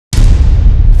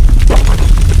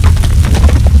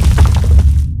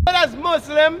as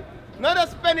Muslim, not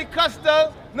as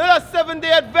Pentecostal, not as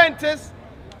Seventh-day Adventists,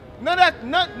 not as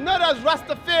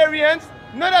Rastafarians,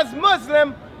 not as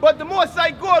Muslim, but the Most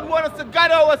High God wants us to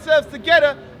gather ourselves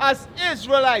together as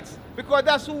Israelites, because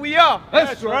that's who we are.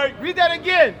 That's right. Read that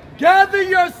again. Gather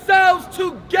yourselves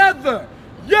together,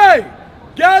 yea,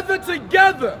 gather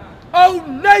together, O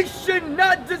nation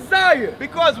not desired.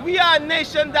 Because we are a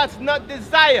nation that's not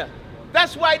desired.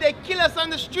 That's why they kill us on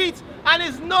the streets, and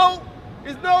there's no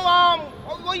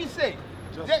what you say?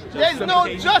 There's no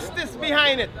justice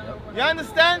behind it. You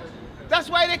understand? That's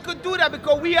why they could do that,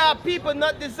 because we are people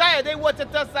not desired. They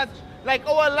wanted us as like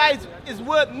our lives is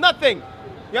worth nothing.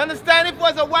 You understand? If it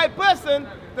was a white person,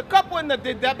 the couple wouldn't have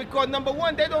did that, because number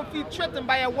one, they don't feel threatened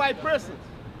by a white person.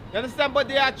 You understand? But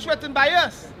they are threatened by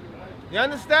us. You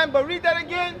understand? But read that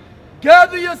again.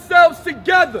 Gather yourselves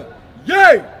together,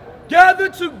 yea, gather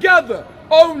together,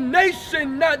 O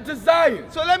nation not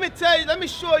desired. So let me tell you, let me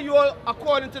show you all,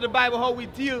 according to the Bible, how we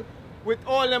deal with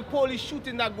all them police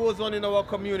shooting that goes on in our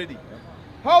community.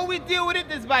 How we deal with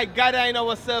it is by gathering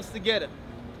ourselves together.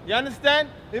 You understand?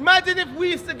 Imagine if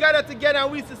we used to gather together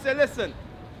and we used to say, listen,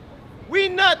 we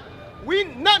not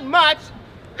march,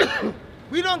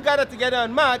 we don't gather together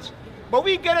and march, but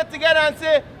we gather together and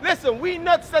say, listen, we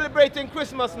not celebrating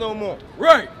Christmas no more.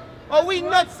 Right. Or we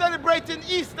not celebrating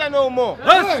Easter no more.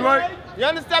 That's right. You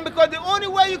understand? Because the only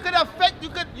way you could affect,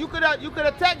 you could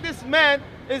attack this man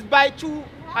is by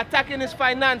attacking his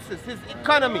finances, his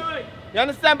economy. You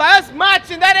understand? By us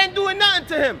marching, that ain't doing nothing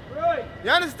to him. Right. You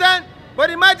understand? But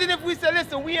imagine if we say,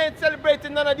 listen, we ain't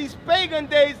celebrating none of these pagan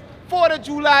days, 4th of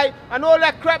July, and all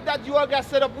that crap that you all got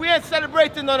set up. We ain't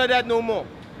celebrating none of that no more.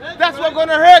 That's what's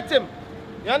gonna hurt him.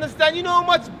 You understand? You know how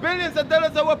much billions of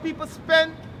dollars our people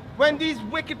spend when these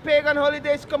wicked pagan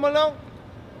holidays come along?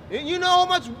 You know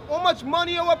how much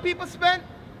money our people spend?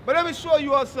 But let me show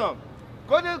you all some.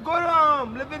 Go to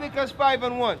Leviticus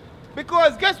 5:1.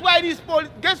 Because guess why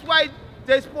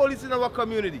there's police in our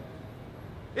community?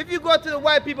 If you go to the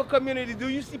white people community, do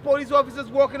you see police officers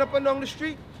walking up and down the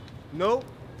street? No.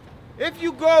 If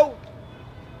you go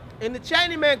in the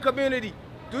Chinese man community,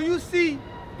 do you see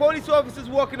police officers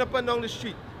walking up and down the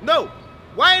street? No.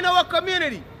 Why in our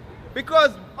community?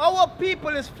 Because our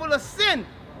people is full of sin.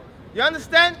 You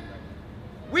understand?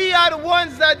 We are the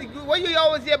ones that, what you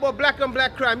always hear about black on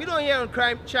black crime. You don't hear on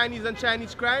crime, Chinese on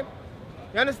Chinese crime.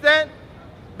 You understand?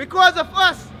 Because of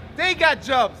us, they got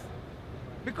jobs.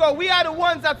 Because we are the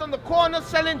ones that's on the corner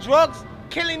selling drugs,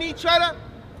 killing each other.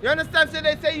 You understand? So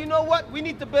they say, you know what? We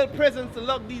need to build prisons to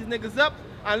lock these niggas up,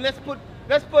 and let's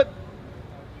put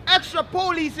extra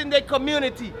police in their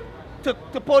community to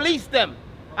police them.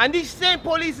 And these same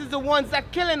police is the ones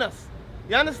that killing us.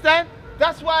 You understand?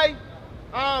 That's why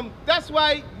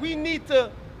we need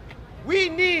to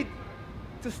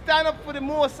stand up for the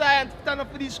Most High and stand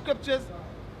up for these scriptures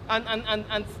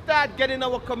and start getting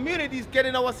our communities,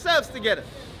 getting ourselves together.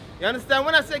 You understand?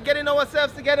 When I say getting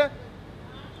ourselves together,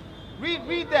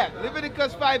 read that.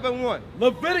 Leviticus 5:1.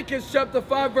 Leviticus chapter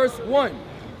 5 verse 1.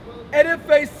 And if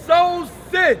a soul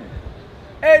sin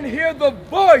and hear the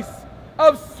voice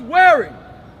of swearing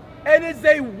and is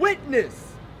a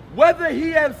witness, whether he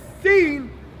have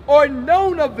seen or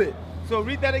known of it. So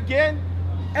read that again.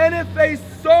 And if a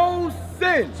soul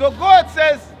sin. So God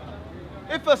says,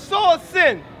 if a soul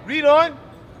sin, read on.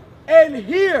 And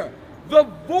hear the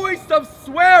voice of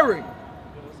swearing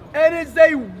and is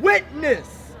a witness,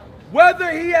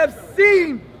 whether he have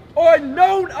seen or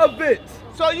known of it.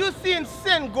 So you're seeing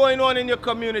sin going on in your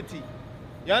community.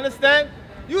 You understand?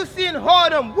 You're seeing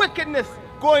whoredom, wickedness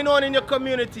going on in your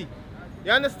community.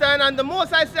 You understand? And the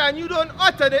Most I say, and you don't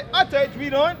utter it,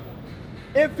 read on.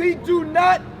 If he do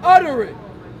not utter it,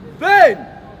 then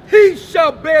he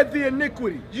shall bear the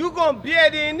iniquity. You're going to bear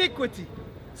the iniquity.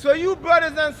 So you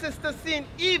brothers and sisters seeing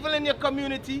evil in your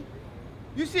community.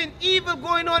 You seeing evil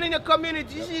going on in your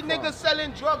community. You see niggas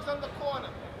selling drugs on the corner.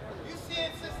 You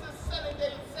seeing sisters selling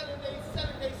they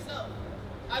sell.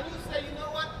 And you say, you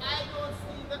know what? I don't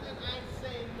see nothing, I ain't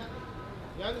saying nothing.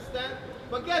 You understand?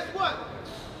 But guess what?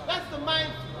 That's the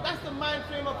mind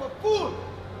frame of a fool.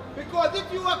 Because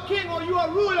if you are king or you are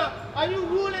ruler and you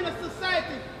rule in a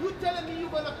society, you telling me you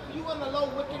gonna allow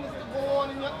wickedness to go on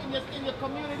in your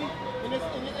community, in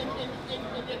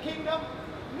your kingdom?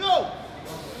 No.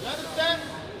 You understand?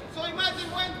 So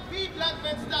imagine when we black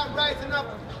men start rising up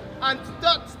and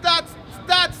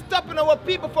start stopping our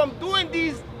people from doing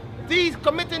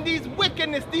committing these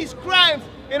wickedness, these crimes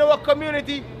in our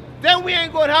community, then we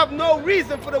ain't gonna have no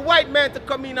reason for the white man to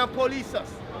come in and police us.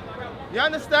 You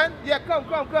understand? Yeah, come.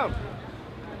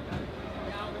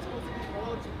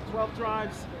 12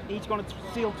 tribes, each going to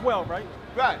seal 12, right?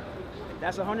 Right.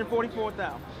 That's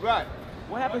 144,000. Right.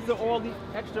 What happens to all the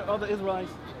extra other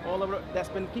Israelites, all over that's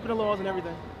been keeping the laws and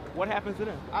everything? What happens to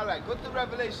them? All right, go to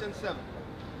Revelation 7.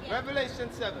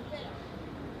 Revelation 7.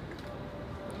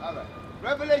 All right.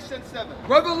 Revelation 7.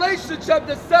 Revelation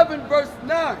chapter 7, verse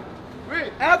 9.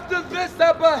 Read. After this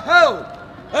I beheld,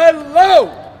 and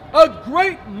lo, a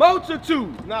great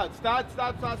multitude. No, start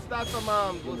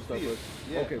from verse 4. Yeah.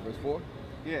 Okay, verse 4?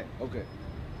 Yeah. Okay.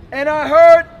 And I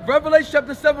heard, Revelation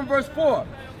chapter 7, verse 4,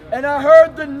 and I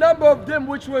heard the number of them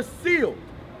which were sealed,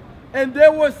 and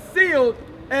there were sealed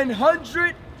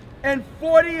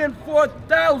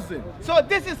 144,000. So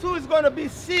this is who is going to be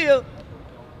sealed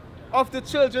of the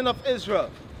children of Israel.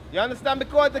 You understand?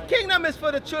 Because the kingdom is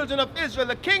for the children of Israel.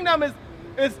 The kingdom is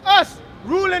us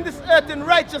ruling this earth in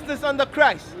righteousness under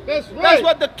Christ. That's right. That's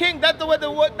what the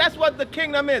that's what the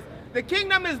kingdom is. The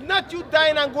kingdom is not you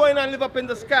dying and going and live up in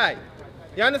the sky.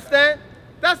 You understand?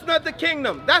 That's not the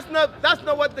kingdom. That's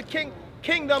not what the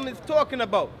kingdom is talking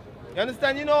about. You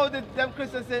understand? You know them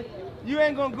Christians say, you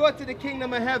ain't gonna go to the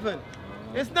kingdom of heaven.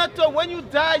 It's not so. When you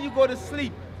die, you go to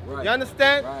sleep. Right. You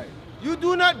understand? Right. You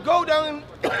do not go down in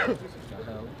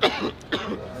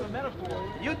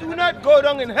you do not go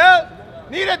down in hell,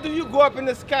 neither do you go up in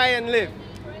the sky and live.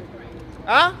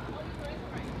 Huh?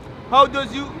 How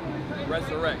does you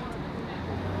Resurrect.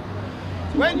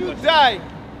 when you die?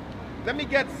 Let me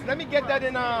get that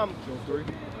in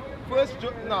first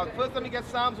let me get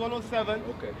Psalms 107.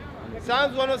 Okay.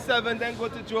 Psalms 107, then go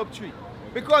to Job 3.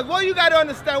 Because what you gotta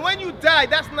understand, when you die,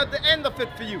 that's not the end of it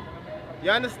for you.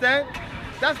 You understand?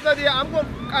 That's not the I'm gonna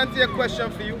answer your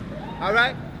question for you.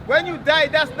 Alright? When you die,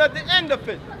 that's not the end of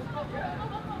it.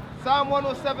 Psalm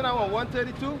 107, I want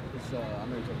 132. It's, I know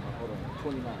you're talking about, hold on,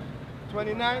 29.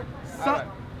 29. Hold on,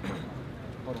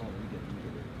 we get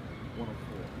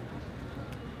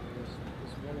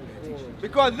 104.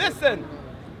 Because listen,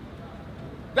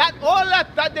 all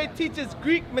that they teach is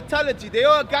Greek mythology. They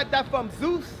all got that from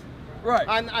Zeus Right.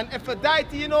 and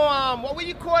Aphrodite. You know, what would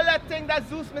you call that thing, that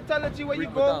Zeus mythology where Greek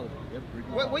you go? mythology. Yep, Greek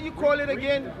What you call it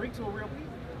again? The Greeks were real people.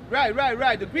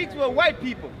 Right. The Greeks were white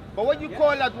people. But what you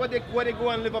call that where they go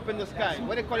and live up in the sky?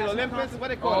 What they call it, Olympus? What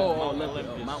they call it?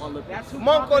 Olympus. Mount Olympus. That's who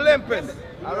Mount conquered Olympus. them.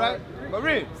 Alright?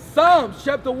 Marie. Psalms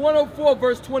chapter 104,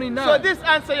 verse 29. So this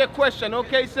answer your question,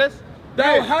 okay, sis?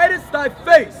 Thou Read. hidest thy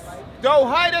face. Thou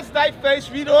hidest thy face.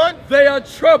 Read on. They are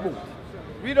troubled.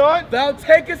 Read on. Thou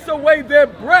takest away their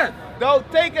breath. Thou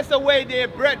takest away their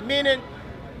breath, meaning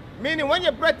when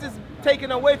your breath is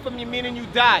taken away from you, meaning you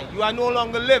die. You are no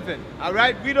longer living.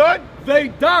 Alright? Read on. They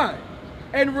die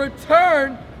and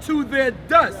return to their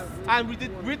dust. And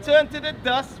return to the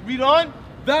dust. Read on.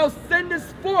 Thou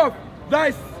sendest forth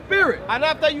thy spirit. And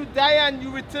after you die and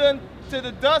you return to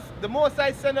the dust, the Most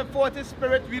High sendeth forth His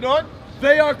Spirit. Read on.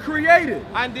 They are created.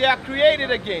 And they are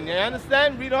created again. You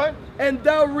understand? Read on. And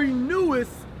thou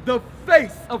renewest the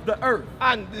face of the earth.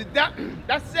 And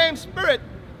that same Spirit,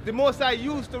 the Most High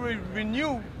used to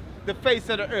renew the face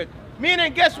of the earth.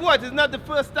 Meaning, guess what? It's not the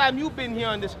first time you've been here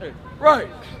on this earth. Right.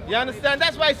 You understand?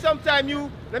 That's why sometimes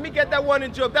let me get that one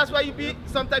in Job. That's why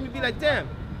sometimes you be like, damn,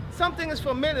 something is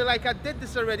familiar, like I did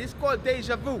this already. It's called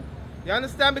deja vu. You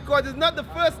understand? Because it's not the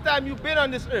first time you've been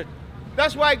on this earth.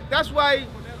 That's why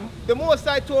the Most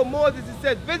High told Moses, he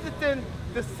said, visiting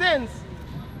the sins,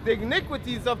 the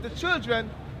iniquities of the children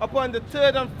upon the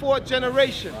third and fourth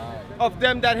generation of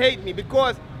them that hate me.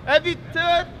 Because every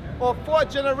third or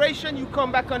fourth generation you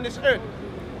come back on this earth.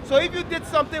 So if you did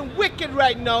something wicked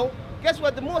right now, guess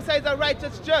what? The Most High is a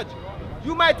righteous judge.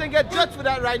 You might not get judged for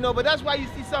that right now, but that's why you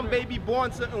see some baby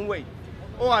born certain way.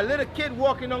 Or a little kid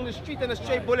walking on the street and a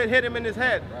stray bullet hit him in his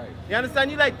head. Right. You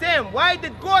understand? You're like, damn, why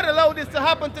did God allow this to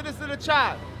happen to this little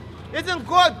child? Isn't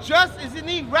God just? Isn't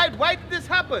He right? Why did this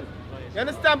happen? You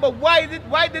understand? But why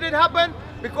did it happen?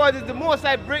 Because it's the Most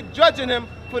High judging him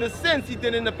for the sins he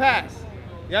did in the past.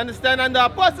 You understand? And the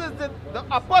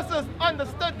apostles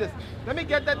understood this. Let me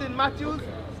get that in Matthew. Okay.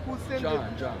 Who sinned?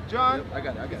 John. Yep, I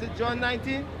got it. Is it John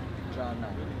 19? John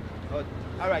 9. Good.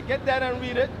 All right, get that and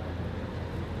read it.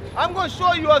 I'm going to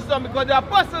show you all something because the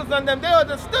apostles and them, they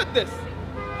understood this.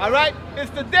 All right?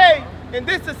 It's today, in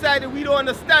this society, we don't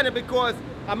understand it because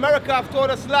America have taught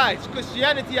us lies.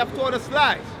 Christianity have taught us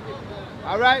lies.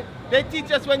 All right? They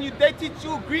teach us they teach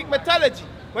you Greek mythology.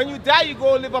 When you die, you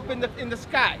go live up in the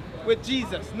sky with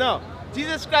Jesus. No.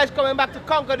 Jesus Christ coming back to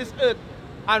conquer this earth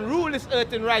and rule this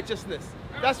earth in righteousness.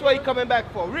 That's what He's coming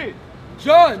back for. Read.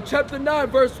 John chapter 9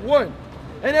 verse 1.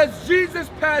 And as Jesus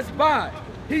passed by,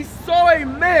 He saw a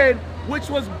man which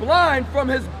was blind from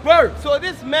his birth. So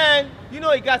this man, you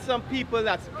know, he got some people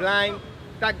that's blind,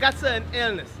 that got certain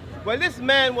illness. Well, this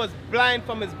man was blind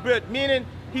from his birth, meaning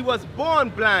he was born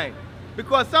blind.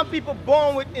 Because some people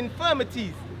born with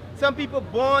infirmities. Some people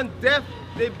born deaf,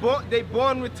 they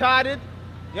born retarded.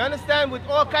 You understand? With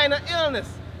all kind of illness.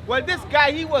 Well, this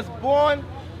guy, he was born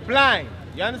blind.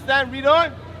 You understand? Read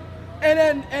on.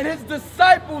 And his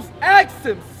disciples asked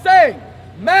him, saying,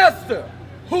 Master,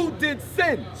 who did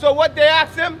sin? So what they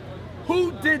asked him?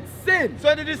 Who did sin?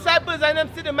 So the disciples and them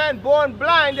see the man born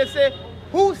blind, they say,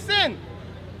 who sinned?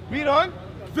 Read on.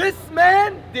 This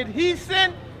man? Did he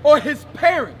sin? Or his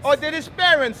parents? Or did his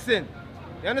parents sin?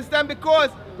 You understand? Because,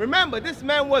 remember, this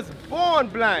man was born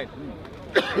blind.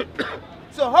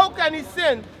 So how can he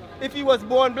sin if he was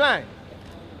born blind?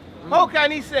 How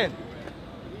can he sin?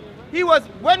 He was,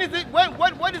 what is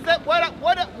that,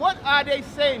 what are they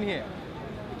saying here?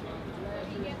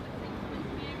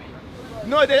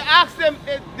 No, they asked them,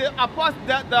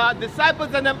 the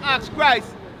disciples and them asked Christ,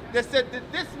 they said, did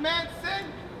this man sin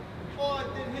or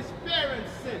did his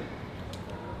parents sin?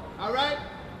 All right?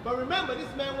 But remember,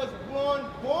 this man was born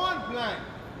blind.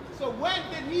 So when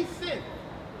did he sin?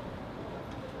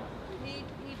 He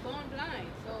born blind.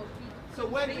 So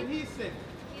when did he sin?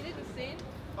 He didn't sin.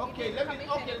 Okay, let me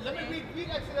read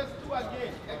Exodus 2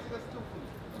 again. Exodus 2,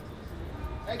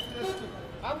 please. Exodus 2.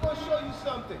 I'm going to show you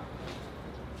something.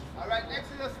 All right,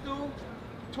 Exodus 2,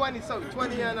 20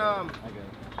 and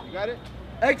you got it?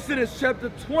 Exodus chapter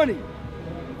 20,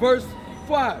 verse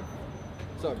 5.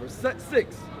 Sorry, verse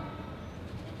 6.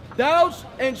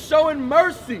 And showing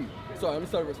mercy. Sorry, let me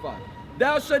start at verse 5.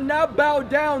 Thou shalt not bow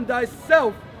down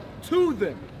thyself to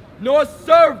them, nor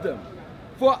serve them.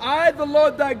 For I, the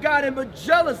Lord thy God, am a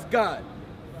jealous God,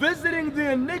 visiting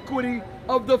the iniquity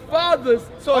of the fathers.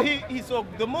 So so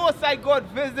the Most High God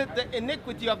visit the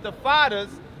iniquity of the fathers.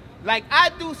 Like I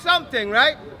do something,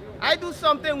 right? I do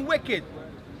something wicked.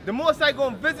 The Most High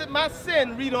gonna visit my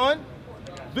sin. Read on.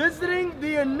 Visiting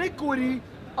the iniquity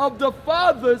of the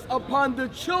fathers upon the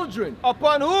children.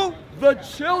 Upon who? The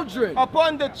children.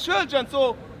 Upon the children.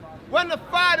 So when the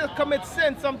father commits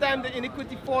sin, sometimes the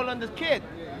iniquity fall on the kid.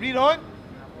 Read on.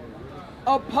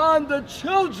 Upon the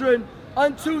children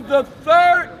unto the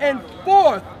third and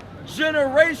fourth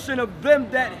generation of them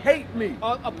that hate me.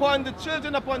 Upon the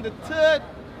children, upon the third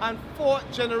and fourth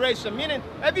generation. Meaning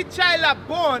every child that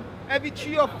born, every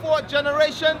 3 or 4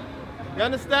 generation, you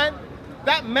understand?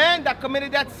 That man that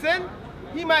committed that sin,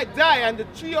 he might die, and the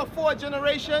 3 or 4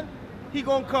 generation, he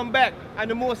gonna come back, and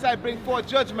the Most High bring forth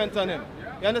judgment on him.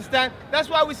 You understand? That's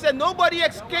why we said nobody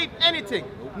escaped anything.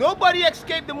 Nobody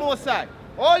escaped the Most High.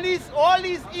 All these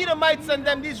Edomites and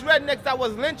them, these rednecks that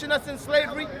was lynching us in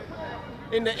slavery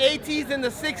in the 80s and the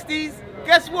 60s,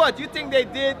 guess what? You think they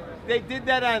did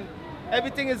that and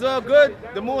everything is all good?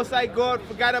 The Most High God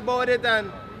forgot about it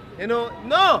and, you know,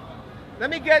 no. Let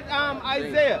me get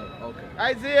Isaiah. Okay.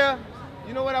 Isaiah,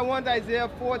 you know what I want? Isaiah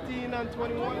 14 and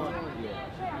 21.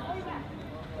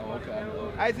 Oh, okay.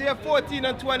 Isaiah 14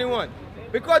 and 21.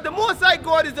 Because the Most High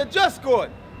God is a just God.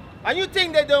 And you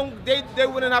think they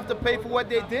wouldn't have to pay for what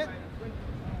they did?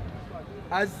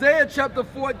 Isaiah chapter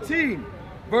 14,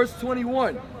 verse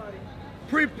 21.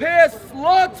 Prepare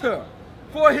slaughter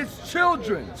for his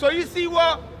children. So you see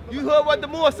what? You heard what the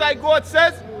Most High God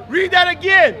says? Read that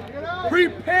again.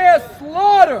 Prepare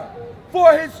slaughter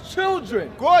for his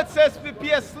children. God says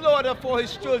prepare slaughter for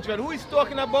his children. Who is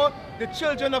talking about? The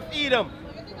children of Edom.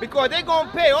 Because they're going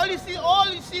to pay. All you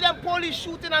see them police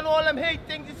shooting and all them hate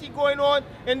things you see going on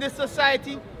in this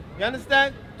society. You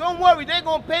understand? Don't worry, they're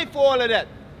going to pay for all of that.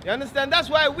 You understand? That's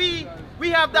why we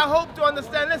have that hope to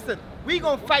understand. Listen, we're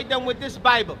going to fight them with this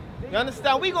Bible. You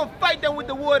understand? We're going to fight them with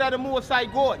the word of the Most High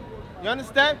God. You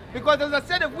understand? Because as I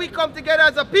said, if we come together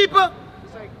as a people,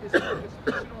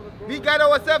 we gather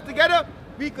ourselves together,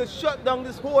 we could shut down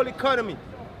this whole economy.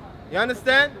 You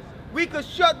understand? We could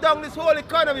shut down this whole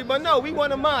economy, but no, we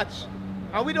want to march.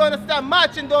 And we don't understand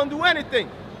marching don't do anything.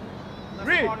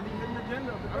 Read.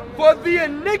 For the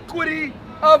iniquity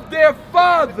of their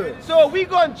fathers. So we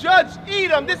going to judge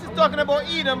Edom. This is talking about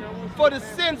Edom for the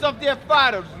sins of their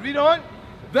fathers. Read on.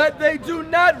 That they do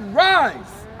not rise.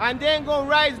 And they ain't going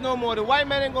to rise no more. The white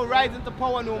man ain't going to rise into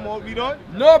power no more. Read on.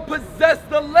 Nor possess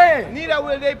the land. Neither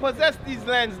will they possess these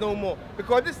lands no more.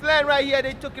 Because this land right here,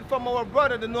 they took it from our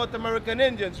brother, the North American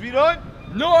Indians. Read on.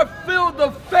 Nor fill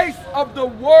the face of the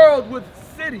world with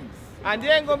cities. And they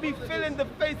ain't going to be filling the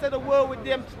face of the world with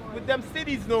them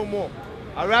cities no more.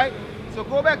 All right? So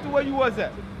go back to where you was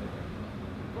at.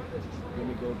 Let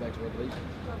me go back to Revelation.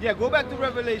 Yeah, go back to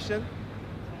Revelation.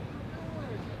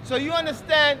 So you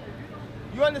understand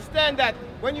that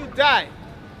when you die,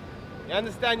 you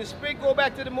understand your spirit go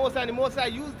back to the Most High, and the Most High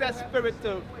use that spirit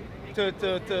to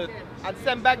and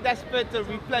send back that spirit to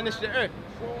replenish the earth.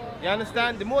 You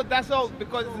understand? That's all,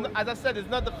 because as I said, it's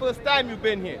not the first time you've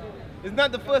been here. It's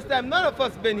not the first time none of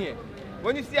us been here.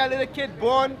 When you see a little kid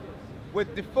born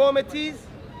with deformities,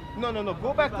 no,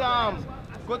 go back to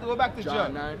go back to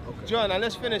John. 9. Okay. John, and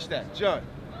let's finish that. John.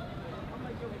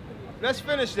 Let's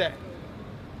finish that.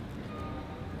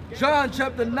 John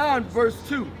chapter 9 verse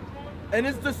 2. And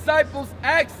his disciples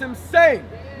asked him, saying,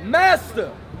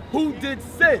 Master, who did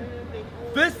sin?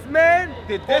 This man?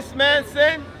 Did this man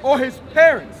sin? Or his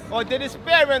parents? Or did his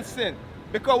parents sin?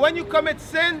 Because when you commit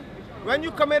sin, when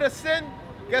you commit a sin,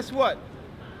 guess what?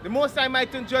 The Most High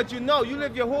mightn't judge you now. You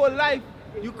live your whole life,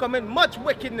 you commit much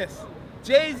wickedness.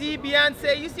 Jay-Z,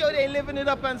 Beyonce, you see how they living it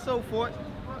up and so forth.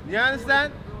 You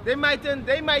understand? They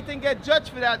mightn't get judged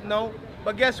for that now.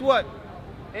 But guess what?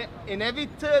 In every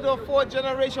third or fourth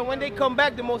generation, when they come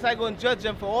back, the Most High going to judge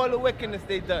them for all the wickedness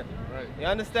they done. Right. You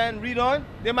understand? Read on.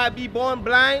 They might be born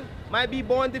blind, might be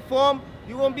born deformed.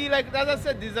 You won't be like, as I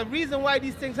said, there's a reason why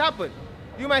these things happen.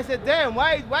 You might say, damn,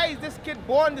 why is this kid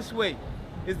born this way?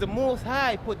 It's the Most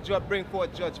High bring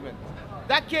forth judgment.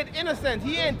 That kid innocent,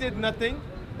 he ain't did nothing.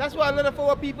 That's what a lot of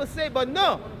our people say, but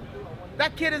no,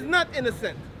 that kid is not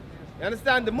innocent. You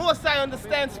understand? The Most High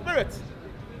understands spirits.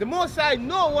 The Most High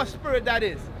know what spirit that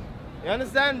is. You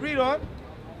understand? Read on.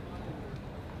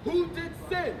 Who did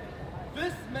sin?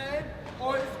 This man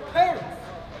or his parents?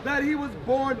 That he was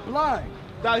born blind.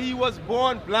 That he was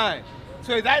born blind.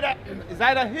 So it's either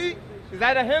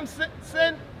him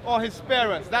sin or his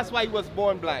parents. That's why he was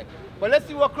born blind. But let's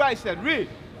see what Christ said. Read.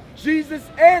 Jesus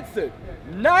answered,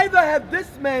 neither have this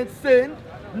man sinned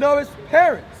nor his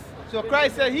parents. So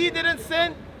Christ said he didn't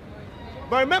sin.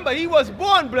 But remember, he was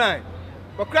born blind.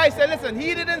 But Christ said, listen,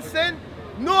 he didn't sin,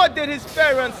 nor did his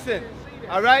parents sin.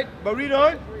 All right? But read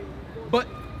on. But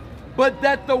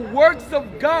that the works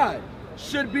of God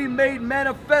should be made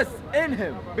manifest in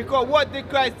him. Because what did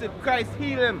Christ do? Christ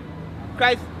healed him.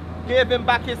 Christ gave him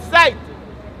back his sight.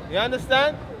 You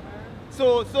understand?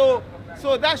 So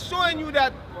that's showing you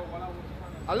that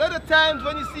a lot of times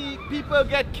when you see people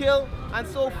get killed and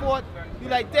so forth, you're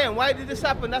like, damn, why did this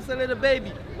happen? That's a little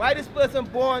baby. Why this person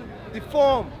born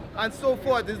deformed and so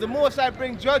forth? Is the Most High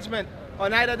bring judgment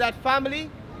on either that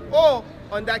family or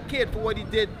on that kid for what he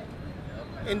did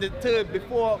in the third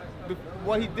before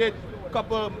what he did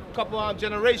couple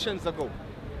generations ago.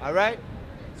 All right?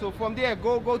 So from there,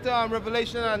 go to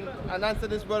Revelation and answer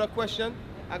this brother question.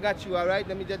 I got you, all right?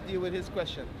 Let me just deal with his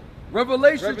question.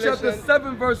 Revelation chapter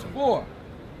 7 verse 4.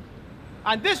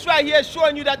 And this right here is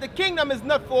showing you that the kingdom is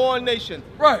not for all nations.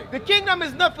 Right. The kingdom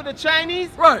is not for the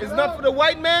Chinese. Right. It's not for the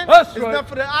white man. That's it's right. not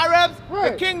for the Arabs.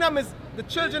 Right. The kingdom is the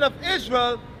children of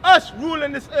Israel, us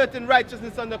ruling this earth in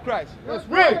righteousness under Christ. That's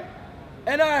right.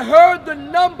 And I heard the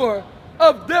number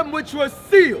of them which were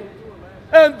sealed.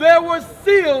 And there were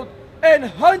sealed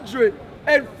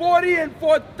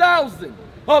 144,000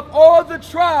 of all the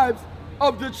tribes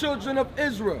of the children of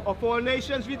Israel. Of all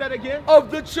nations, read that again. Of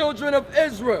the children of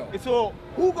Israel. So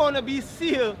who gonna be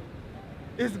sealed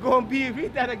is gonna be,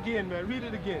 read that again, man, read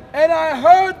it again. And I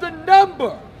heard the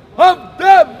number of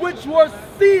them which were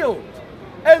sealed.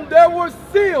 And there were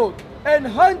sealed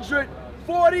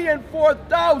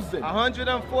 144,000.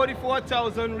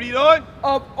 144,000, read on.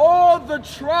 Of all the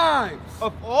tribes.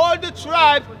 Of all the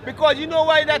tribes, because you know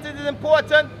why that is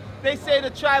important? They say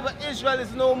the tribe of Israel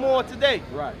is no more today.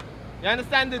 Right. You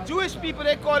understand? The Jewish people,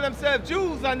 they call themselves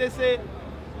Jews, and they say,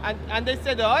 and they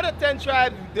say the other 10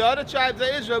 tribes, the other tribes of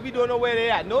Israel, we don't know where they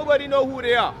are. Nobody know who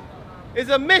they are. It's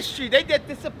a mystery. They just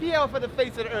disappear off of the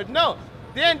face of the earth. No,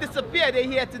 they didn't disappear. They're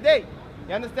here today.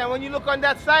 You understand? When you look on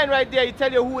that sign right there, it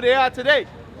tell you who they are today.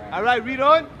 All right, read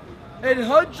on.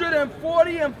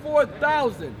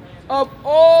 144,000 of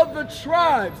all the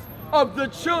tribes of the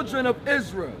children of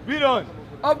Israel. Read on.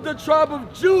 Of the tribe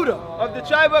of Judah. Of the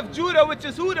tribe of Judah, which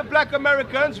is who? The black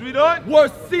Americans. Read on. Were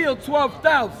sealed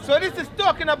 12,000. So this is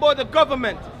talking about the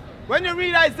government. When you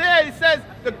read Isaiah, it says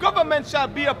the government shall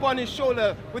be upon his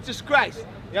shoulder, which is Christ.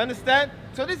 You understand?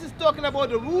 So this is talking about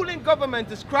the ruling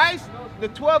government is Christ, the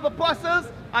 12 apostles,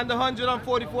 and the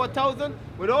 144,000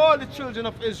 with all the children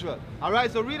of Israel. All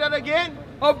right, so read that again.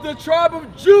 Of the tribe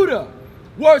of Judah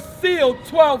were sealed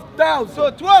 12,000. So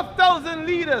 12,000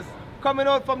 leaders coming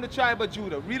out from the tribe of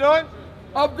Judah. Read on.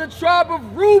 Of the tribe of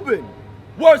Reuben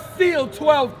were sealed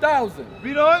 12,000.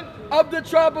 Read on. Of the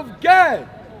tribe of Gad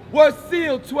were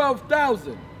sealed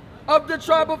 12,000. Of the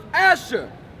tribe of Asher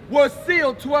were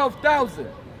sealed 12,000.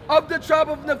 Of the tribe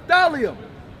of Naphtali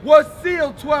were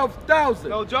sealed 12,000.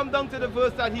 Now jump down to the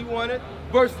verse that he wanted.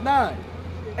 Verse 9.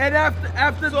 And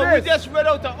after so this, we just read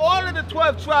out that all of the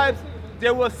 12 tribes,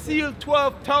 they were sealed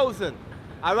 12,000.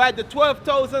 All right, the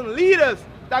 12,000 leaders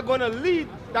that are going to lead,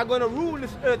 that are going to rule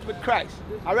this earth with Christ.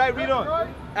 All right, read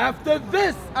on. After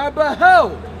this I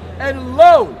beheld, and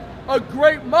lo, a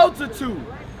great multitude,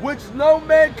 which no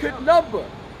man could number,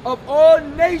 of all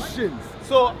nations.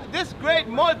 So this great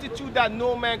multitude that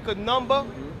no man could number,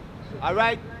 all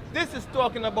right, this is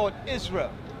talking about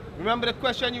Israel. Remember the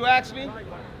question you asked me?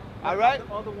 All right?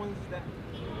 The other ones that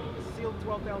sealed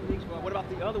 12,000 each, what about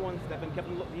the other ones that have been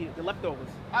kept, the leftovers?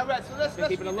 All right, so let's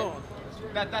keeping the read laws.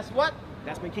 That's what?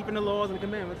 That's been keeping the laws and the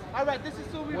commandments. All right, this is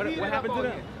who we What happened to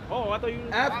them? Oh, I thought you...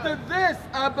 After this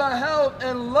I beheld,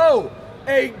 and lo,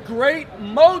 a great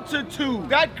multitude.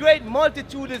 That great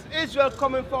multitude is Israel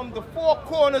coming from the four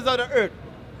corners of the earth.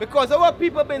 Because our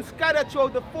people have been scattered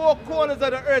throughout the four corners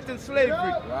of the earth in slavery.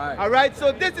 Right. All right,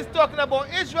 so this is talking about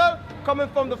Israel coming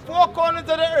from the four corners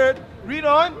of the earth. Read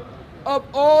on. Of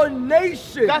all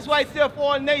nations. That's why it's there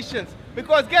for all nations.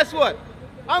 Because guess what?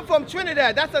 I'm from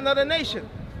Trinidad. That's another nation.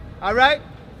 All right?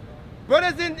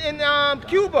 Brothers in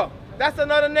Cuba. That's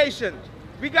another nation.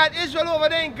 We got Israel over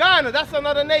there in Ghana. That's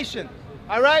another nation.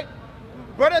 All right?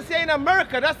 Brothers here in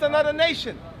America. That's another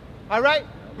nation. All right?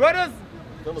 Brothers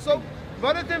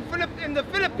in the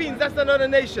Philippines. That's another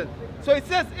nation. So it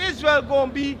says Israel going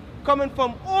to be coming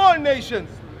from all nations.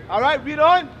 All right? Read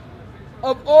on.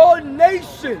 Of all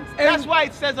nations. And That's why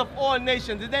it says of all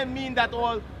nations. It doesn't mean that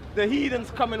all the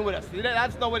heathens coming with us.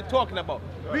 That's not what it's talking about.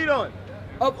 Read on.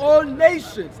 Of all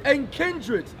nations and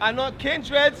kindreds. And not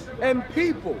kindreds. And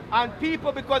people. And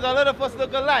people, because a lot of us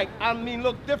look alike. I mean,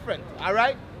 look different. All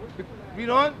right? Read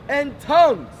on. And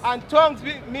tongues. And tongues.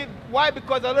 Why?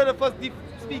 Because a lot of us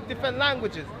speak different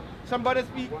languages. Somebody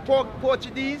speak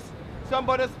Portuguese.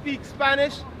 Somebody speak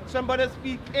Spanish. Somebody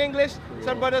speak English.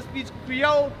 Somebody speaks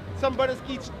Creole. Somebody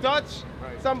speaks Dutch.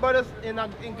 Somebody in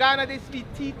Ghana they speak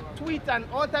Tweet and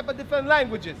all type of different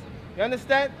languages. You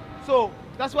understand? So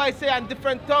that's why I say on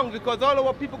different tongues, because all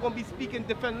our people gonna be speaking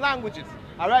different languages.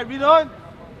 All right, read on.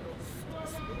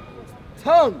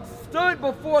 Tongues stood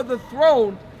before the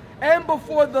throne and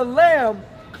before the Lamb,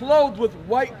 clothed with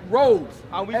white robes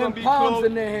And we gonna be palms clothed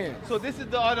in their hands. So this is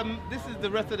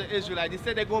the rest of the Israelites. They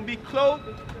said they're gonna be clothed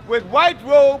with white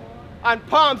robe and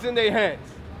palms in their hands.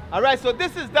 All right, so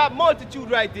this is that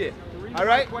multitude right there. The reason All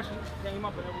right? the question came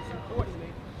up and it was important to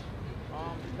me,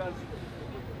 because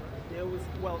there was,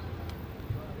 well,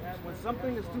 when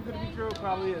something is too good to be true, it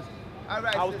probably is. All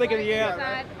right. I was sis. thinking, yeah.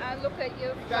 Side, I look at your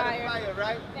You got a flyer. flyer,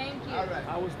 right? Thank you. All right.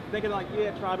 I was thinking like,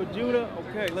 yeah, tribe of Judah,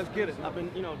 okay, let's get it. I've been,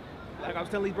 you know, like I was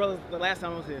telling these brothers the last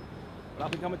time I was here, but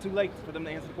I've been coming too late for them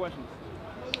to answer the questions.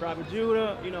 Tribe of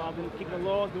Judah, you know, I've been keeping the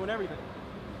laws, doing everything.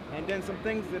 And then some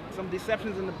things some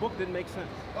deceptions in the book didn't make sense.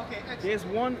 Okay, excellent. There's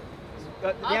one,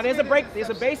 Ask there's me the there's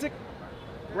a deception. basic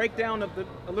breakdown of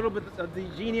a little bit of the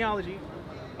genealogy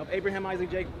of Abraham, Isaac,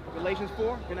 Jacob. Galatians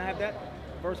 4, can I have that?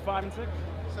 Verse 5 and 6.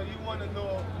 So you want to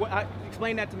know?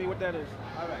 Explain that to me, what that is.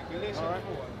 All right, Galatians 4,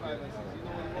 5 and 6. You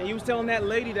know what And you was telling that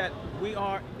lady that we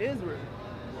are Israel.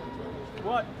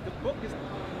 What?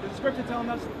 The scripture telling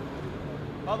us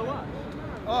otherwise.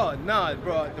 Oh, no,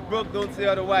 bro. The book don't say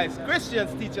otherwise.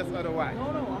 Christians teach us otherwise. No,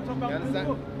 I'm talking about You this understand?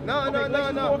 book. No, Okay, no,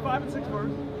 Galatians no. 4, 5 and 6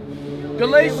 verse.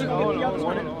 Galatians. Hold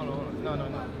on.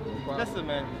 No. Listen,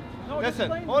 man. No, Listen.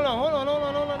 explain. Hold on.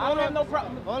 I don't have no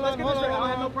problem. Let's get this straight. I don't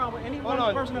have no problem with any Hold one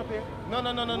on. person up here. No.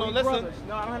 We Listen. brothers.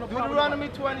 No, I don't have no problem. Deuteronomy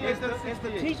with that. 28 It's and the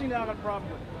 68. teaching that I got a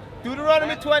problem with.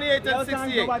 Deuteronomy 28 The and other times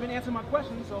 68. nobody been answering my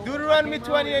questions, so Deuteronomy I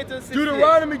came early. 28 and 68.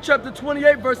 Deuteronomy chapter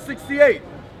 28, verse 68.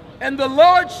 And the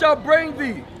Lord shall bring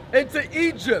thee into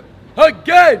Egypt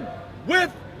again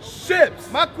with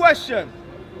ships. My question,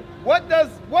 what does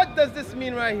this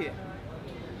mean right here?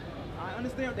 I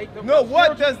understand. No,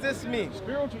 what does this mean?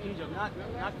 Spiritual Egypt, not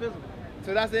physical.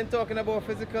 So that's ain't talking about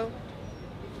physical?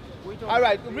 We talking All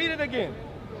right, read it again.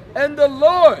 And the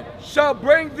Lord shall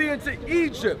bring thee into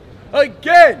Egypt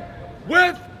again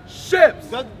with ships.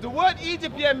 Does the word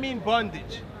Egypt here mean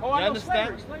bondage? Oh, you I know,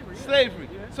 understand? slavery. Slavery.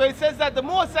 Yeah. So it says that the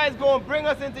Most High is going to bring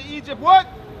us into Egypt, what?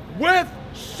 With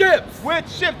ships. With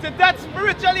ships. Did that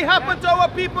spiritually happen to our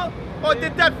people? Or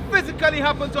did that physically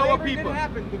happen to our Slavery people? didn't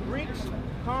happen. The Greeks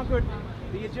conquered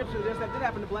the Egyptians. Yes, that did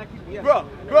happen to black people. Yes.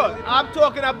 Bro, I'm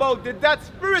talking about, did that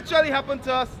spiritually happen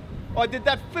to us? Or did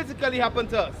that physically happen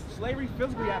to us? Slavery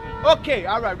physically happened. Okay,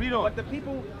 all right, read on. But the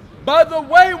people, By the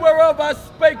way whereof I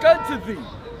spake unto thee,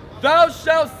 thou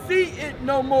shalt see it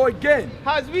no more again.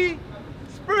 Has we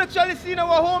spiritually seen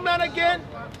our homeland again?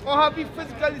 Or have we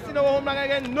physically seen our homeland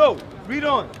again? No. Read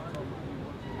on.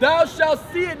 Thou shalt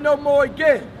see it no more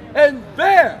again. And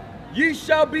there ye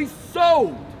shall be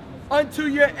sold unto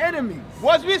your enemies.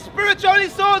 Was we spiritually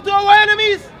sold to our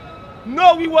enemies?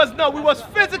 No, we was not. We was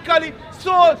physically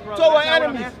sold to our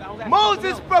enemies.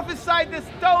 Moses prophesied this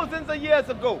thousands of years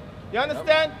ago. You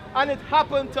understand? And it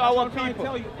happened to our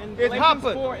people. It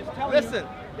happened. Listen.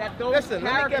 That those Listen,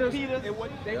 let me get characters,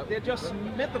 Peter's. they're just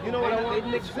mythical. You know what I want? They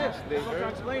didn't exist. That's what I'm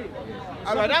explaining.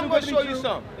 All right, I'm going to show you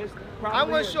some. I'm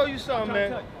going to show you some,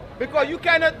 man. Because you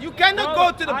cannot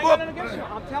go to the book.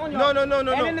 I'm telling you. No.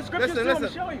 And in the scriptures too, I'm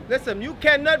show you. Listen, you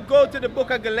cannot go to the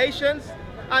book of Galatians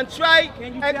and try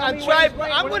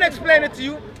I'm going to explain it to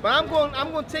you, but I'm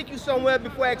going to take you somewhere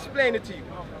before I explain it to you.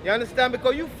 You understand?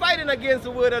 Because you're fighting against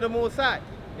the word of the Most High.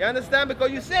 You understand?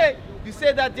 Because you say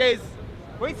that there is.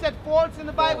 Well, he said false in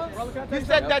the Bible. You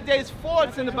said that there is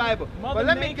false in the Bible. But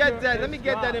let me get that. Let me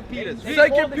get that in Peter's. 2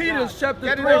 Peter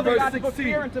chapter 3 verse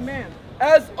 16.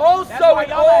 As also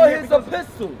in all his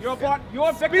epistles,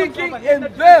 speaking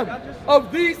in them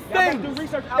of these things,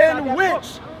 in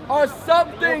which are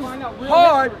some things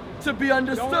hard to be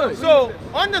understood. So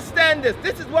understand this.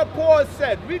 This is what Paul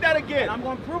said. Read that again. And I'm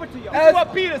going to prove it to you. This is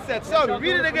what Peter said. Sorry,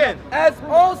 read it again. As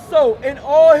also in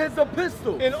all his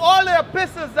epistles. In all the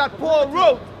epistles that Paul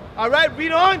wrote. All right,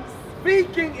 read on.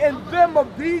 Speaking in them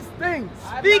of these things.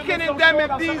 Speaking in them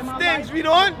of these things. Read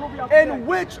on. In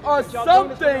which are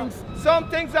some things. Some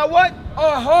things are what?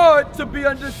 Are hard to be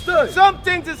understood. Some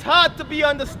things is hard to be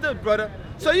understood, brother.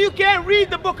 So you can't read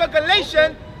the book of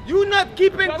Galatians. You not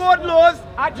keeping God laws.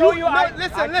 I told you.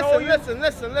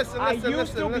 Listen. I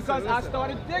used to because I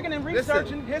started digging and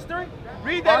researching history.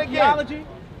 Read that archaeology,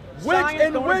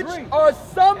 again. In which are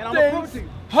some things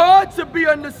hard to be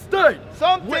understood.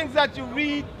 Some things that you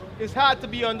read is hard to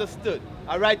be understood.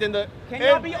 All right, Can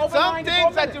y'all be open-minded? some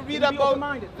things that you read about.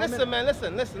 Listen, man.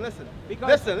 Listen.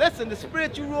 Listen. The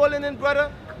spirit you rolling in,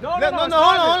 brother. No. Hold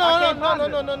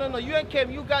on. You ain't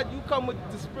came. You come with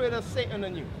the spirit of Satan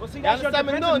on you. Well, see, You that's your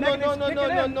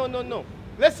understand me? No.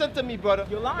 Listen to me, brother.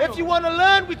 If you want to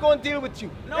learn, we're going to deal with you.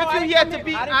 If you're here to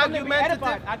be argumentative.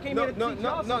 I came here to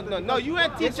teach No, you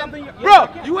ain't teaching. Bro,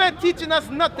 you ain't teaching us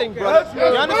nothing, brother. You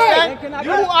understand?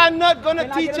 You are not going to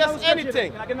teach us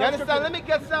anything. You understand? Let me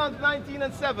get Psalms 19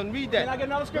 and 7. Read that. Can I get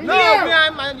another scripture? No,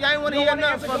 I ain't want to hear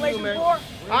nothing from you, man.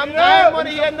 I ain't want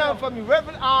to hear nothing from you.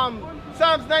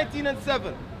 Psalms 19 and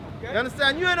 7. You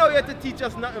understand? You ain't out here to teach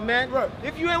us nothing, man.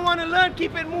 If you ain't want to learn,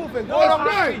 keep it moving. Go on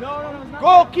the street.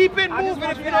 Go, keep it moving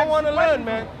if you don't want to learn,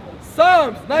 man.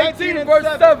 Psalms 19 verse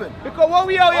 7. Because what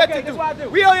we out here to do?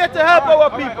 We out here to help our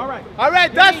people. All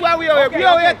right, that's why we out here. We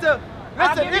out here to...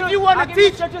 Listen, if you want to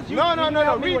teach...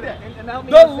 No, read that.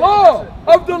 The law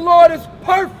of the Lord is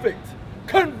perfect,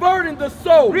 converting the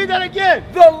soul. Read that again.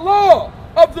 The law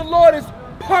of the Lord is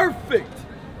perfect,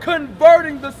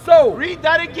 converting the soul. Read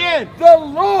that again. The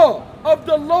law of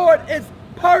the Lord is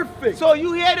perfect. So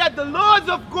you hear that the laws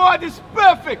of God is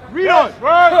perfect. Read on.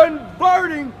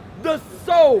 Converting the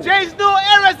soul. There's no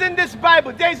errors in this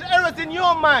Bible. There's errors in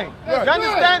your mind. You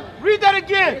understand? Read that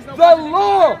again. The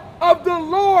law of the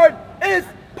Lord is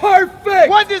perfect.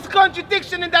 What is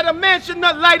contradiction in that a man should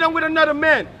not lie down with another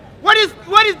man? What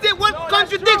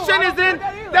contradiction is in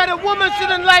that a woman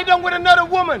shouldn't lie down with another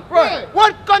woman? Right.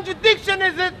 What contradiction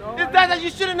is it that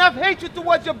you shouldn't have hatred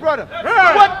towards your brother?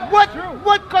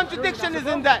 What contradiction is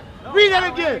in that? Read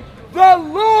that again. The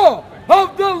law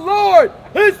of the Lord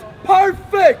is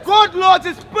perfect. God's laws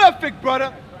is perfect,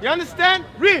 brother. You understand?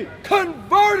 Read.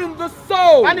 Converting the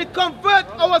soul. And it converts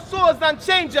our souls and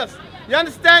changes us. You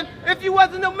understand? If you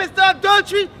wasn't a Mr.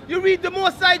 Adultery, you read the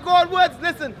Most High God words.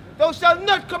 Listen. Thou shalt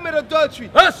not commit adultery.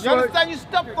 That's you understand? You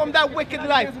stop from that wicked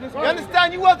life. You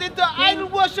understand? You was into idol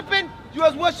worshiping. You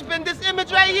was worshiping this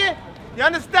image right here. You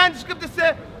understand? The scripture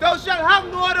says, thou shalt have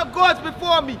no other gods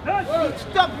before me. You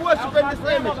stop worshiping this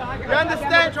image. You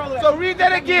understand? So read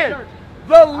that again.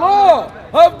 The law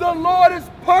of the Lord is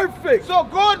perfect. So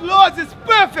God's laws is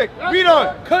perfect. Read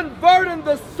on. Converting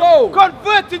the soul.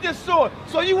 Convert to the soul.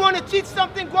 So you want to teach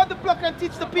something, go to the block and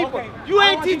teach the people. You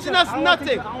ain't teaching us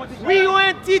nothing. We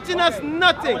ain't teaching us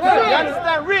nothing. You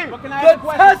understand? Read. The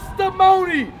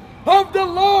testimony of the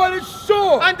Lord is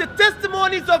sure. And the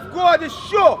testimonies of God is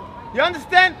sure. You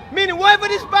understand? Meaning whatever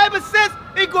this Bible says,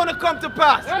 it's going to come to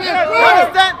pass. You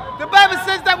understand? The Bible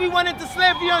says that we went into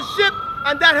slavery on ship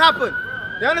and that happened.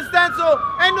 You understand? So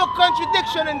ain't no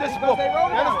contradiction in this book. You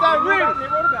understand? Read.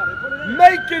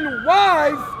 Making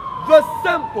wise the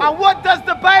simple. And what does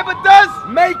the Bible does?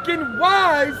 Making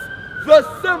wise the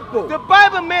simple. The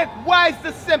Bible makes wise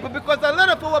the simple because a lot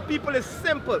of our people is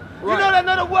simple. You know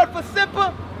another word for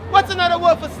simple? What's another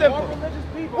word for simple?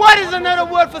 What is another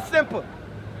word for simple?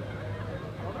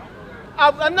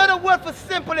 Another word for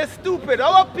simple is stupid.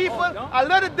 Our people, a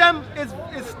lot of them is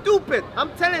stupid.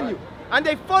 I'm telling you. And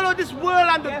they follow this world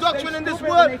and the Yes, doctrine they in this stupid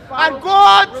world. when they follow And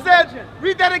God said, religion.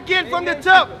 read that again from the ain't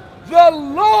top. The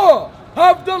law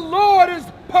of the Lord is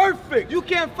perfect. You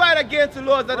can't fight against the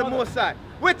laws of the Most High.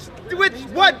 Which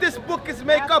what this book is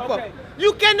made up of. Okay.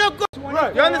 You cannot go.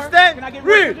 Right. You understand? Can I get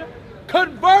Read. read?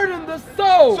 Converting the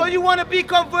soul. So you want to be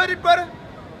converted, brother?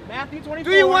 Matthew 24.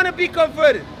 Do you want to be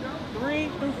converted? 3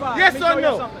 through 5. Yes Let me or show you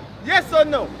no? something. Yes or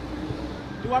no?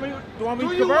 Do you want me Do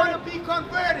to you convert want it? to be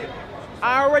converted?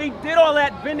 I already did all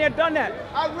that. Been there, done that.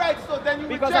 All right, so then you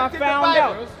Because I rejected found the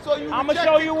Bible. out. So you I'ma rejected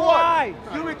show you God. why.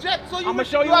 You reject. So I'ma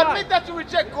show you you why. admit that you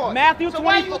reject God. Matthew So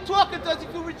why are 24 you talking to us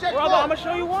if you reject Brother, God? I'm going to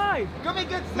show you why. Let me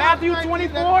get Psalms Matthew 19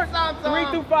 24, and Psalms, 3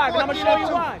 through 5. And I'm going to show you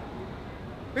 14. why.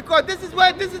 Because this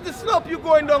is the slope you're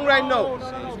going down right now.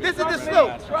 No. This is the Trust me.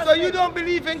 slope. Trust So me. you don't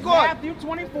believe in God. Matthew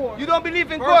 24. You don't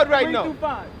believe in verse God right 3 now. through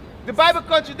 5. The Bible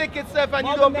contradicts itself and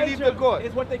you Mother don't believe Nature in God.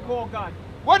 is what they call God.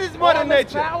 What is Mother All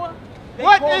this Nature? power, they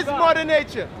What call is God. Mother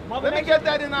Nature? Mother Let me Nature get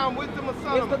that in Wisdom of It's the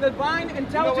Solomon. divine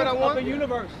intelligence what I of want? the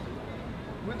universe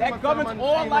Wisdom that of governs Solomon,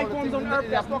 all saying life the forms things on in earth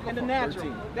that's and the natural.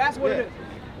 13. That's what Yeah. it is.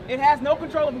 It has no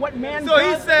control of what man So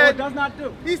he does said- or does not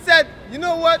do. He said, you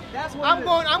know what? That's what I'm it is.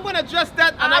 going to address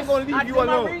that and I'm going to I leave you did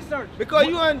my alone. research. Because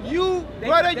you,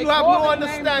 brother, They you have call no this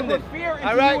name understanding. to put fear into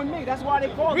All right? you and me. That's why they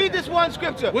call Read it this one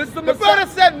scripture. Wisdom The of brother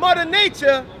said Mother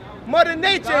Nature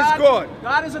is God.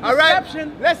 God is a All right?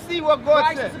 deception. Let's see what God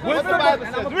Christ says. is a What the Wisdom Bible of-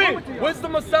 and I'ma says. prove Read. it to you.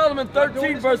 Wisdom of Solomon doing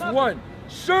 13 this verse for nothing. 1.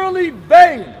 Surely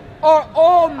vain are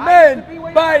all men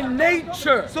by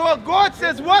nature. So God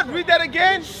says what? Read that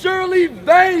again. Surely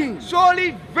vain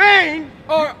Surely vain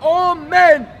are all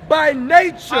men by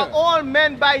nature, are all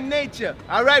men by nature.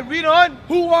 All right, read on.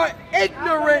 who are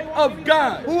ignorant of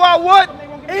God. Who are what?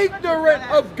 Ignorant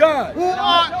of God. Who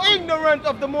are ignorant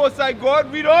of the Most High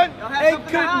God. Read on. Y'all have And something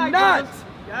to could hide, not, brothers.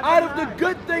 Y'all have out of something the to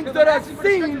good hide. things Because that I'm are asking for the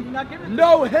scripture, seen, you're not giving it to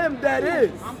know me. him that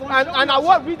is. I'm gonna show And you. I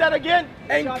what? Read that again.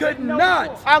 And Y'all could didn't know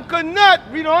not, before. And could not.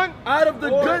 Read on. out of the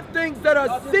good things that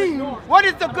are seen, What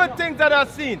is the good things that are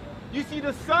seen? You see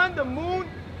the sun, the moon.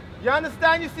 You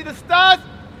understand? You see the stars.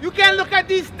 You can't look at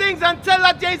these things and tell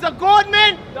that there is a God,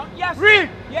 man. Yes. Read.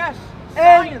 Yes.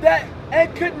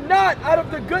 and could not, out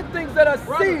of the good things that are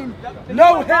Brother, seen, the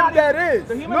know human him body- that the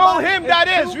is. human Know body him that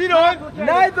is. too Read on. complicated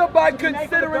Neither by to be made for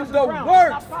considering dust the of ground.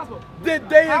 works It's not possible. did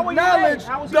they How were you acknowledge made?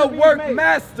 How was the human beings work made?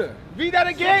 master. Read that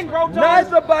again. Protons,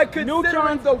 Neither by considering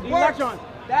neutrons, the works electrons.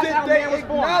 That's did how they man was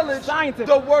born. acknowledge Scientists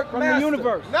the work from master. the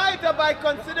universe. Neither by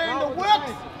considering the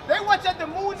works. They watch at the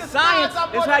moon, the Science stars,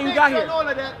 and is Mother how you got Nature here. and all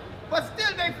of that. But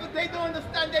still, they don't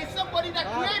understand. There's somebody that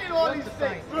created all these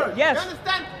things. Yes. You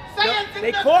understand? Science They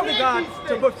did not called create it God these to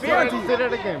things. put fear into you.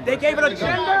 again. They gave it a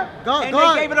gender, God- and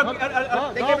God- they gave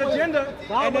it a gender,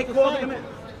 and they was a called it a scientist. man.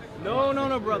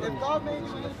 No, brother. God made you a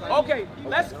scientist. Okay,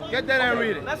 let's Get that and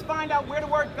read it. Let's find out where the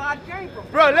word God came from.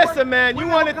 Bro, listen, man. You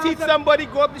We want to know teach concept- somebody,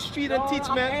 go up the street and No, teach,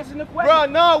 I'm man. answering the Bro,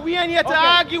 question. no, we ain't here to Okay,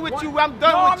 argue with what- you. I'm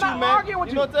done No, with I'm you, not man. arguing with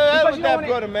You you. know, to hell Because with you that, don't wanna-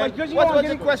 brother, man. because you What's don't wanna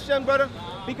the get- question, brother?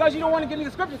 Because you don't want to get into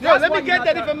the scriptures. Yo, That's let why me you're get not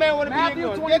that if done. a man wanna be Matthew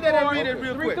ignorant. Get that and 24, read it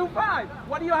real 3 quick. through 5.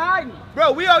 What are you hiding?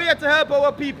 Bro, we out here to help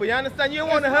our people. You understand? You don't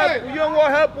want to help. You don't want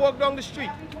to help walk down the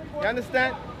street. You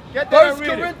understand? Get that and 1 read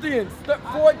it. Corinthians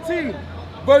 14,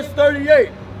 verse 38.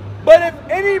 But if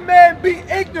any man be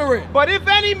ignorant, But if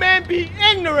any man be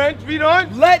ignorant, read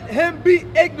on, let him be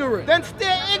ignorant. then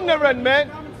stay ignorant, man.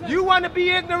 You want to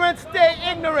be ignorant, stay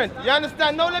ignorant. You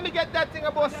understand? Now let me get that thing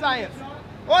about science.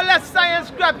 All that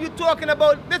science crap you talking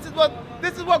about, this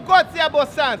is what God say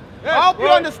about science. I hope you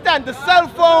understand. The cell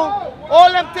phone,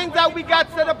 all them things that we got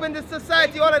set up in this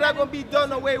society, all of that gonna be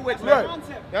done away with, man.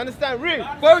 You understand? Read.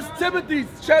 1 Timothy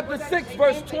chapter 6,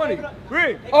 verse 20.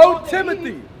 Read. O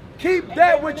Timothy, keep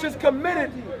that which is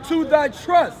committed to thy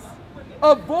trust,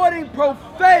 avoiding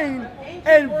profane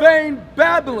and vain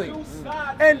babblings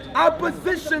and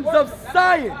oppositions of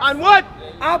science. And what?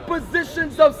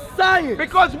 Oppositions of science.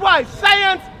 Because why?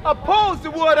 Science opposes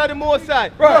the word of the Most High.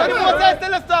 Right. So the Most High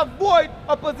tell us to avoid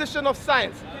opposition of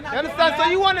science. You understand? So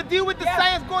you want to deal with the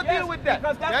science, go deal with that.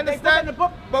 Because You that's, they put that in understand? the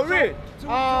book. But read. To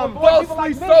avoid people Falsely like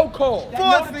me so-called. that know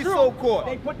the Falsely truth. so-called.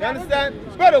 They put You that in understand?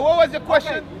 there. Brother, what was your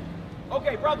question?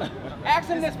 Okay, brother. Ask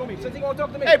him this for me, since he won't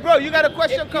talk to me. Hey, bro, you got a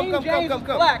question? If Come, King come, James come.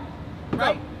 was black,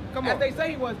 right? Come As on. they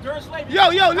say he was during slavery. Yo,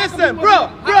 how come listen, he bro,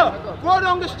 wasn't- go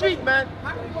down the street, man.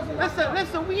 How come he wasn't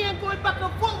Listen, we ain't going back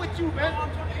and forth with you, man.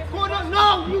 Go down,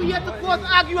 no, you here to cause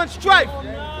argument and strife.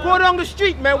 Go down the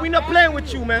street, man. We not playing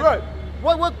with you, man. Right.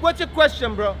 What's your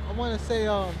question, bro? I want to say,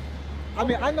 I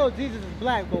mean, I know Jesus is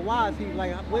black, but why is he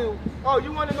like, well, Oh,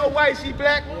 you want to know why is he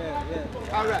black?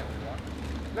 yeah. All right.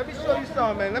 Let me show you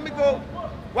something, man. Let me go.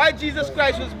 Why Jesus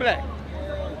Christ was black?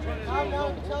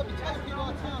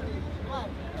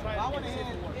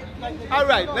 All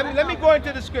right, let me go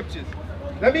into the scriptures.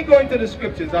 Let me go into the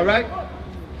scriptures, all right?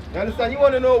 You understand? You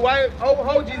want to know why,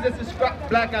 how Jesus is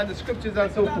black and the scriptures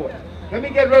and so forth. Let me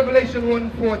get Revelation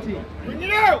 1:14. Bring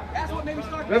it out. That's what made me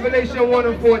start. Revelation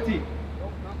 1:14.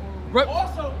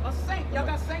 Also, a saint. Y'all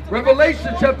got saints.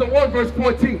 Revelation chapter 1 verse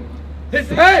 14. His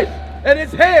head and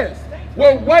his hairs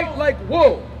were white like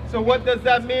wool. So what does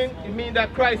that mean? It means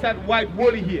that Christ had white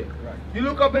woolly hair. You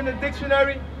look up in the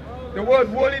dictionary, the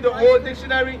word woolly, the old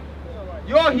dictionary,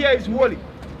 your hair is woolly.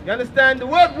 You understand? The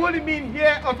word woolly means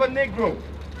hair of a Negro.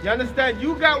 You understand?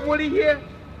 You got woolly hair,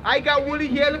 I got woolly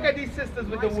hair. Look at these sisters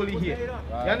with the woolly hair.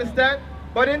 You understand?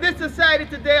 But in this society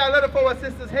today, a lot of our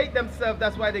sisters hate themselves.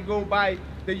 That's why they go buy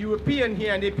the European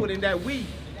hair and they put in that weave.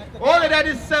 All of that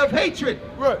is self-hatred.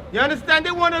 Right. You understand?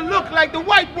 They want to look like the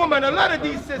white woman, a lot of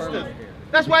these sisters.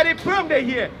 That's why they perm their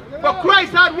hair. But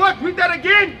Christ had what? Read that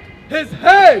again. His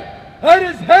head and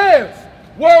his hairs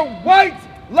were white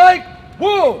like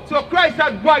wool. So Christ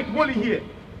had white woolly hair.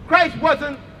 Christ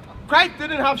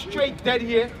didn't have straight dead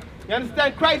hair. You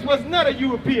understand? Christ was not a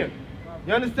European.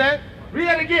 You understand? Read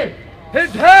that again.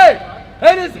 His head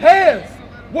and his hairs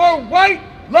were white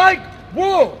like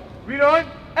wool. Read on.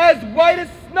 As white as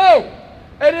snow,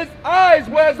 and his eyes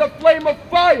were as a flame of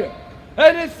fire,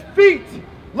 and his feet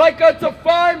like unto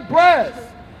fine brass,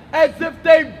 as if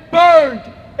they burned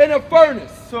in a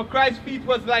furnace. So Christ's feet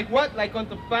was like what? Like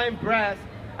unto fine brass,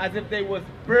 as if they was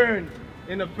burned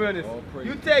in a furnace.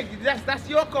 You take, that's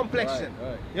your complexion.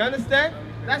 Right. You understand?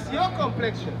 That's your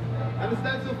complexion.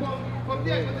 Understand? So from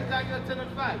there, go to Daniel 10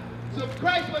 and 5. So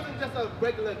Christ wasn't just a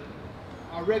regular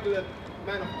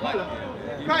man of color.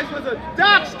 Christ was a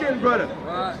dark-skinned brother.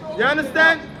 You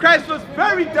understand? Christ was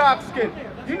very dark-skinned.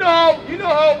 You know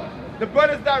how the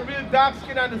brothers that are real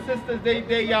dark-skinned and the sisters, they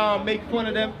make fun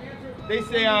of them. They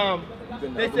say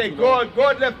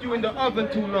God left you in the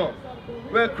oven too long.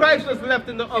 Well, Christ was left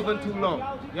in the oven too long.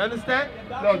 You understand?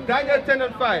 Now Daniel 10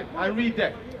 and 5, I read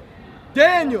that.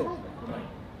 Daniel.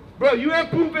 Bro, you ain't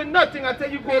proving nothing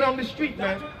until you go down the street,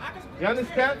 man. You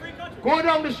understand? Go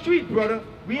down the street, brother.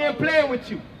 We ain't playing with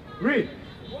you. Read.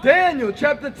 Daniel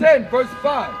chapter 10 verse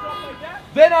 5.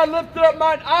 Then I lifted up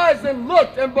mine eyes and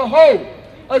looked, and behold,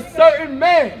 a certain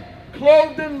man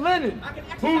clothed in linen,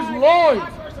 whose loins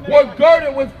were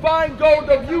girded with fine gold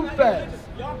of Uphaz.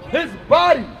 His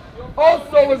body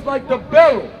also was like the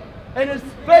beryl, and his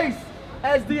face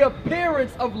as the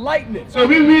appearance of lightning. So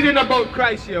we're reading about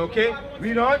Christ here, okay?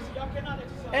 Read on.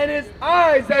 And his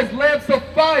eyes as lamps of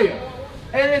fire,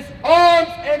 and his arms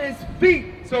and his feet.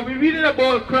 So we're reading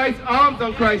about Christ's arms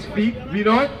and Christ's feet. Read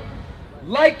on.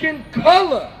 Like in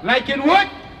color. Like in what?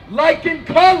 Like in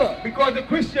color. Because the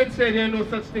Christians say there is no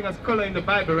such thing as color in the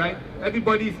Bible, right?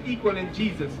 Everybody is equal in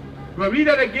Jesus. But read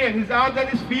that again. His arms and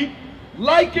his feet.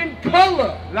 Like in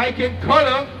color. Like in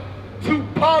color. To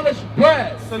polished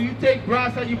brass. So you take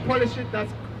brass and you polish it.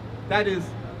 That is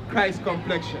Christ's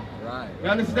complexion. Right. You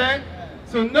understand?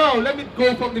 So now let me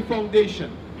go from the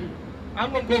foundation.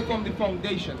 I'm going to go from the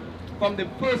foundation, from the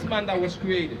first man that was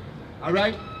created. All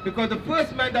right? Because the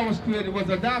first man that was created was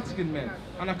a dark-skinned man.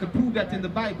 And I can prove that in the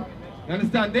Bible. You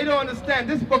understand? They don't understand.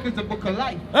 This book is the book of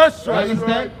life. That's right. You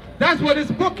understand? Right. That's what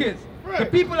this book is. Right. The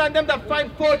people and them that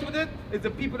find fault with it is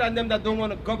the people and them that don't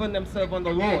want to govern themselves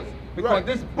under laws. Because Right.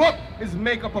 this book is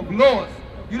made up of laws.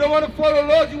 You don't want to follow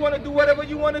laws, you want to do whatever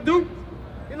you want to do.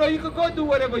 You know, you can go do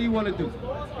whatever you want to do.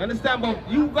 You understand? But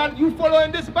you follow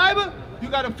in this Bible, you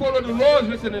got to follow the laws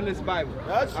written in this Bible.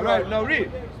 That's all right. right. Now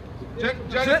read.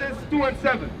 Genesis 2 and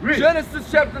 7. Read.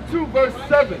 Genesis chapter 2 verse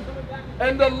 7.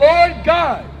 And the Lord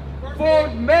God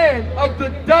formed man of the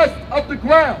dust of the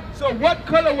ground. So what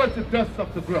color was the dust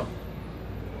of the ground?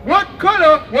 What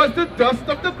color was the dust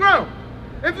of the ground?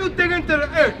 If you dig into the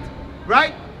earth,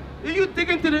 right? If you dig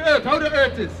into the earth, how the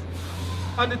earth is?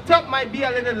 On the top might be a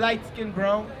little light skin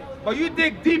brown, but you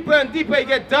dig deeper and deeper, you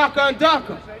get darker and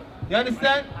darker. You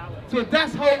understand? So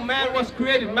that's how man was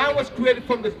created. Man was created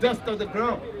from the dust of the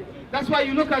ground. That's why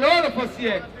you look at all of us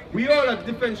here, we all a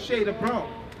different shade of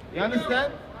brown. You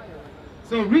understand?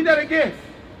 So read that again.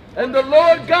 And the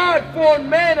Lord God formed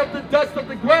man of the dust of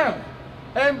the ground,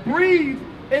 and breathed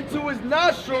into his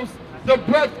nostrils the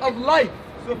breath of life.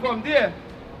 So from there,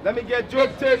 let me get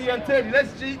Job 30 and 30.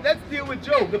 Let's deal with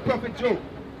Job, the prophet Job.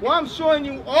 Well, I'm showing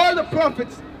you all the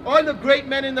prophets, all the great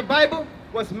men in the Bible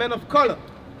was men of color.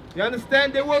 You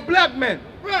understand? They were black men.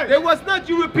 Right. They was not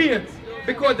Europeans,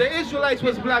 because the Israelites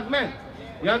was black men.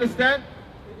 You understand?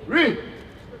 Read.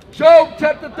 Job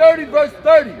chapter 30 verse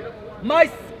 30. My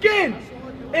skin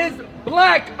is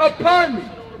black upon me.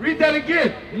 Read that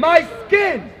again. My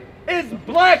skin is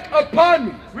black upon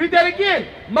me. Read that again.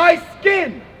 My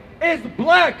skin is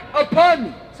black upon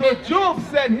me. So Job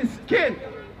said his skin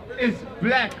is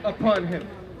black upon him.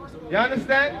 You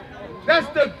understand? That's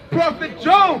the prophet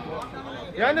Job.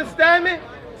 You understand me?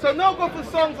 So now go for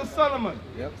Songs of Solomon.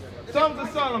 Yep. Songs of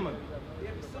Solomon.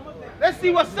 Let's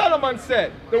see what Solomon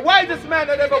said. The wisest man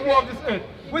that ever walked this earth,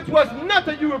 which was not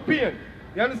a European.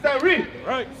 You understand? Read.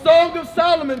 Right. Song of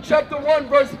Solomon, chapter 1,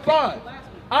 verse 5.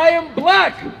 I am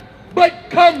black, but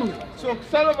comely. So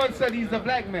Solomon said he's a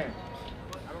black man.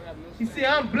 He said,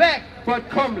 I'm black, but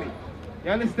comely.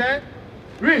 You understand?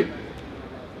 Read.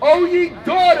 O ye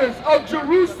daughters of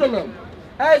Jerusalem,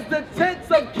 as the tents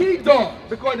of Kedar.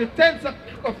 Because the tents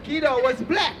of Kedar was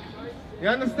black. You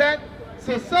understand?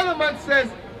 So Solomon says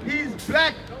he's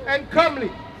black and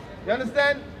comely. You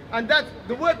understand? And that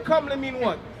the word comely mean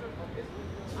what?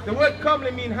 The word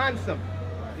comely mean handsome.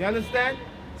 You understand?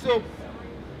 So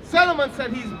Solomon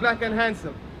said he's black and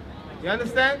handsome. You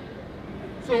understand?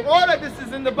 So all of this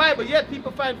is in the Bible, yet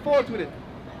people find fault with it.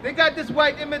 They got this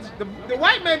white image. The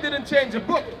white man didn't change the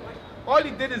book. All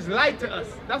he did is lie to us.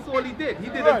 That's all he did. He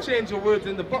didn't change the words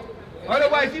in the book.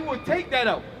 Otherwise, he would take that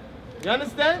out. You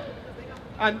understand?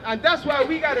 And that's why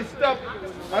we got to stop.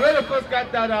 A lot of us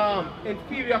got that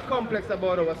inferior complex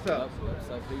about ourselves.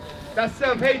 That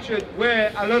self-hatred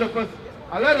where a lot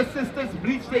of sisters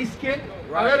bleach their skin.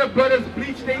 A lot of brothers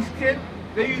bleach their skin.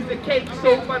 They use the cake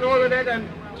soap and all of that and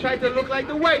try to look like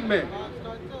the white man.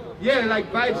 Yeah,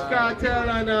 like Vibes Cartel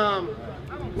and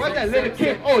what's that? Little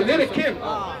Kim. Oh, Little Kim.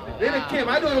 Little Kim.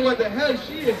 I don't know what the hell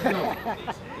she is now.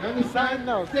 You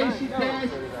understand? Say she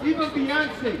passed. Even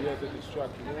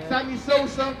Beyonce. Sammy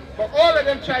Sosa. But all of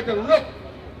them try to look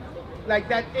like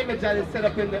that image that is set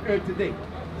up in the earth today.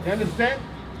 You understand?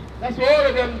 That's what all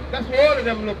of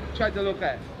them try to look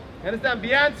at. You understand?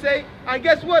 Beyonce. And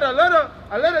guess what? A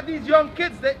lot of these young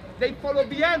kids, they follow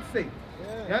Beyonce.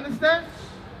 You understand?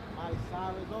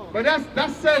 But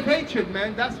that's self-hatred,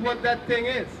 man. That's what that thing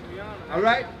is. All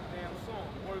right?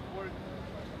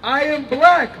 I am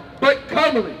black, but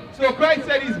comely. So Christ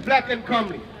said he's black and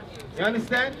comely. You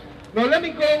understand? Now let me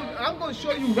go. I'm going to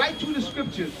show you right through the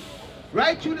scriptures.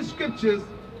 Right through the scriptures,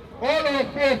 all our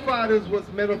forefathers was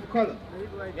men of color.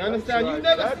 You understand? You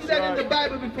never see that in the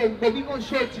Bible before, but we're going to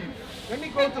show it to you. Let me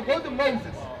go to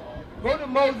Moses. Go to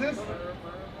Moses.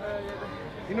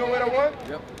 You know what I want?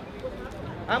 Yep.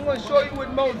 I'm going to show you with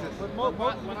Moses. But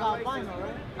Moses was albino,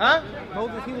 right? Huh?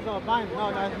 Moses, he was albino.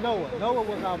 No, that's Noah. Noah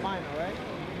was albino, right?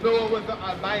 Noah was the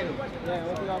albino. Yeah,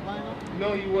 was he albino?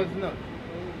 No, he was not.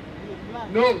 He was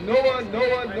black. No,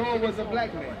 Noah was a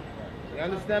black man. You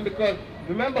understand? Because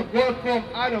remember, God formed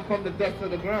Adam from the dust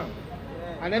of the ground.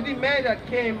 And every man that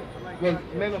came was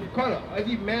men of color.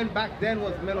 Every man back then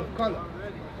was men of color.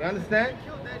 You understand?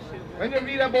 When you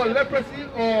read about leprosy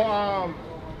or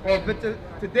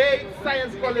today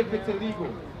science call it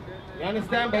vitiligo. You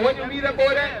understand? But when you read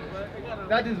about that,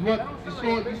 that is what you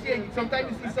show. You see,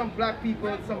 sometimes you see some black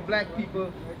people,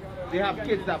 they have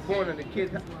kids that born and the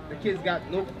kids got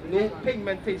no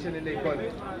pigmentation in their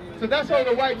body. So that's how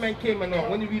the white man came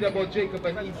along when you read about Jacob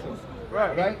and Esau.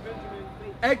 Right?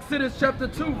 Exodus chapter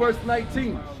 2, verse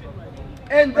 19.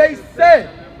 And they said,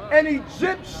 an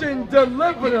Egyptian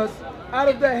delivered us out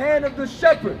of the hand of the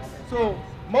shepherds. So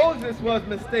Moses was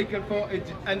mistaken for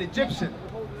an Egyptian.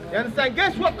 You understand?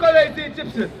 Guess what color is the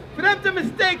Egyptian? For them to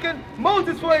mistaken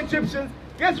Moses for Egyptians,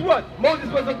 guess what? Moses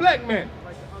was a black man.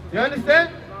 You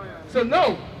understand? So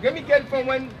no, let me get from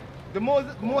when the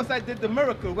Moses did the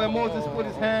miracle where Moses put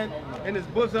his hand in his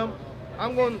bosom.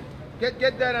 I'm going to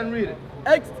get that and read it.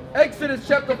 Exodus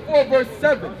chapter 4, verse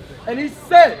 7. And he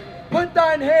said, put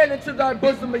thine hand into thy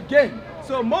bosom again.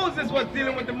 So Moses was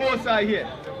dealing with the Mosai here.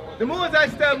 The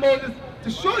Mosai tell Moses, to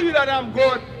show you that I'm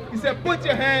God, he said, put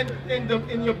your hand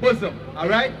in your bosom. All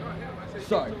right?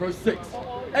 Sorry, verse 6.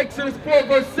 Exodus 4,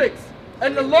 verse 6.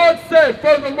 And the Lord said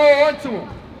furthermore unto him,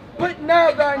 put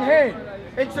now thine hand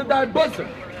into thy bosom.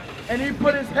 And he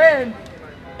put his hand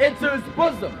into his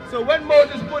bosom. So when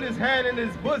Moses put his hand in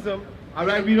his bosom, all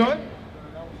right, read on.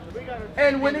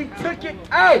 And when he took it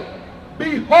out,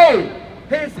 behold,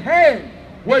 his hand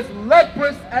was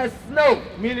leprous as snow.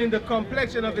 Meaning the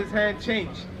complexion of his hand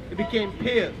changed. It became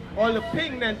pale. All the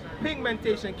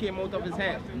pigmentation came out of his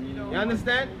hand. You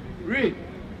understand? Read.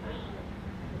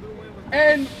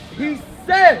 And he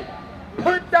said,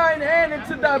 put thine hand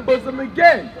into thy bosom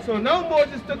again. So now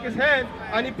Moses took his hand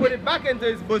and he put it back into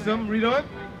his bosom. Read on.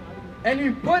 And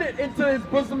he put it into his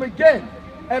bosom again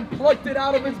and plucked it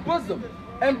out of his bosom.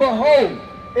 And behold,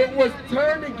 it was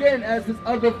turned again as his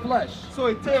other flesh. So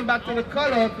it turned back to the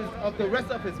color of the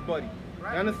rest of his body. You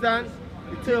understand?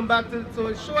 It turned back to, so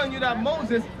it's showing you that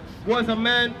Moses was a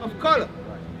man of color.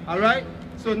 All right.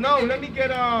 So now let me get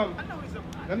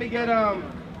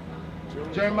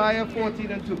Jeremiah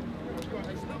 14:2.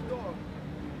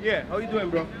 Yeah. How you doing,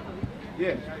 bro?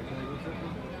 Yeah.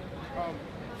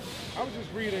 I was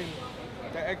just reading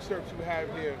the excerpts you have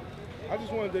here. I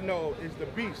just wanted to know, is the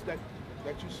beast that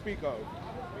you speak of,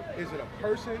 is it a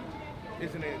person?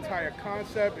 Is it an entire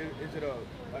concept? Is it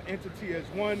an entity as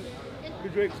one?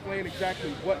 Could you explain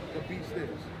exactly what the beast is?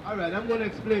 All right, I'm going to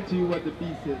explain to you what the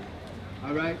beast is.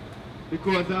 All right,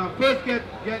 because first get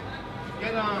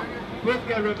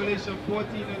Revelation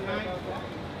 14:9.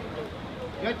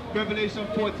 Get Revelation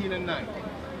 14:9.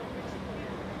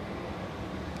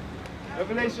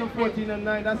 Revelation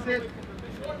 14:9. That's it.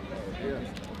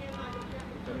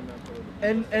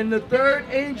 And the third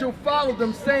angel followed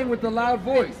them, saying with a loud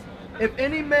voice, if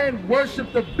any man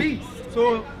worship the beast.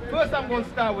 So first I'm going to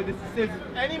start with this. It says,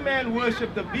 if any man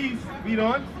worship the beast, read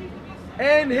on.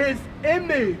 And his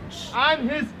image. And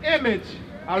his image.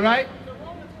 All right?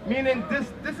 Meaning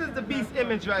this is the beast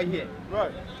image right here.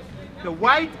 Right. The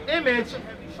white image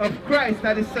of Christ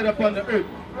that is set up on the earth.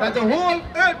 That the whole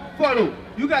earth follow.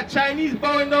 You got Chinese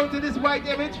bowing down to this white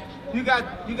image. You got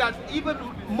even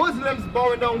Muslims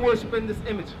bowing down worshiping this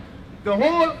image. The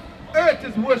whole earth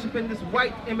is worshiping this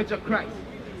white image of Christ.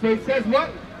 So it says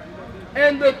what?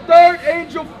 And the third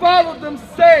angel followed them,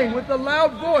 saying with a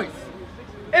loud voice,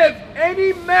 if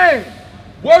any man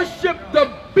worship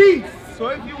the beast. So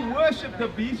if you worship the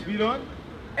beast, read on.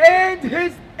 And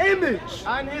his image.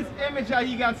 And his image that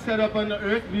he got set up on the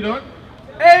earth, read on.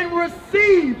 And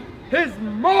receive his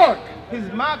mark. His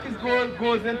mark is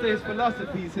goes into his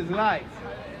philosophies, his lies,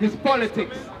 his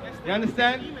politics. You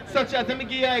understand? Such as, let me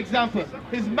give you an example.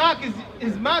 His mark is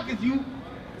you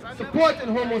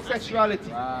supporting homosexuality.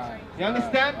 You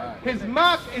understand? His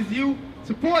mark is you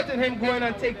supporting him going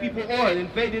and take people oil,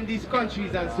 invading these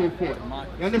countries and so forth.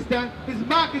 You understand? His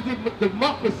mark is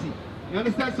democracy. You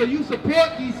understand? So you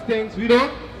support these things, we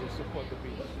don't?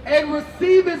 And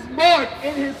receive his mark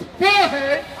in his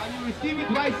forehead. And you receive it,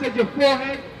 why I said your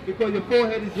forehead? Because your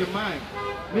forehead is your mind.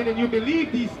 Meaning you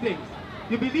believe these things.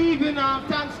 You believe in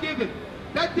Thanksgiving.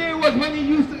 That day was when he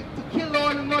used to kill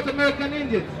all the North American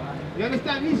Indians. You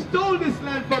understand? He stole this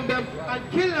land from them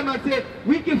and killed them and said,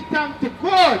 we give thanks to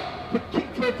God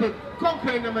for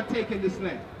conquering them and taking this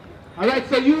land. Alright,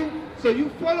 so you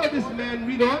follow this man,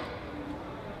 read on.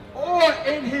 Or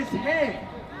in his hand.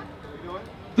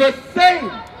 The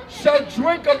same shall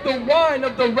drink of the wine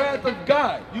of the wrath of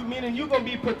God. You meaning you're going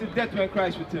to be put to death when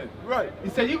Christ returns. Right. He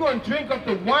said you're going to drink of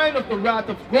the wine of the wrath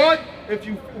of God if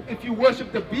you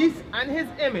worship the beast and his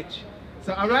image.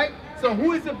 So all right. So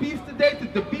who is the beast today?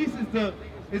 The beast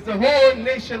is the whole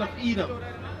nation of Edom.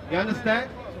 You understand?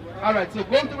 All right. So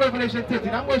go to Revelation 13.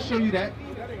 I'm going to show you that.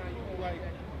 That include like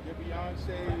your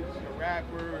Beyoncé's, your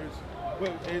rappers.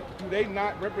 But do they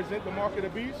not represent the mark of the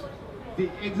beast?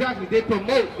 Exactly, they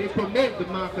promote the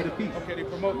mark of the beast. Okay, they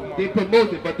promote the mark. They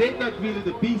promote it, but they're not really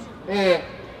the beast, or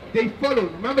they follow.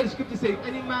 Remember the scripture says,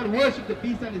 any man worship the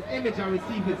beast and his image and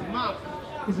receive his mark.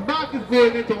 His mark is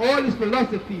going into all his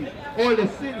philosophies, all the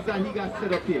sins that he got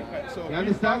set up here. Okay, so you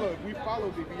understand? We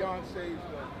follow the Beyoncé's,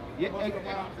 the the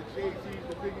Jay-Z's,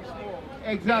 the Biggie Smalls.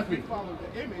 Exactly. If we follow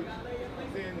the image,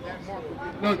 then that mark will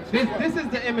be. No, this is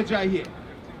the image right here.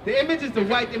 The image is the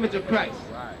white image of Christ.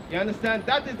 You understand?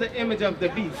 That is the image of the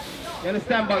beast. You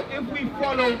understand? But if we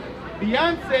follow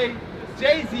Beyonce,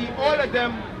 Jay-Z, all of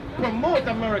them promote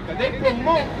America. They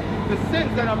promote the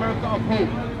sins that America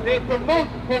upholds. They promote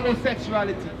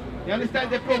homosexuality. You understand?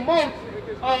 They promote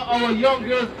our young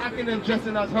girls acting and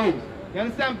dressing as hoes. You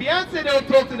understand? Beyonce don't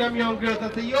talk to them young girls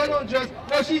and say, you don't dress.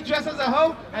 No, she dresses as a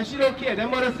hoe and she don't care.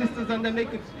 Them other sisters and them,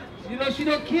 she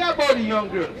don't care about the young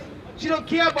girls. She don't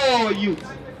care about our youth.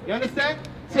 You understand?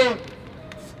 So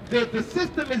the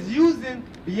system is using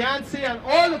Beyonce and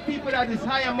all the people that is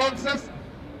high amongst us.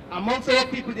 Amongst our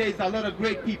people, there is a lot of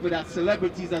great people, that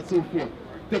celebrities and so forth.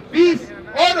 The beast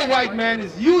or the white man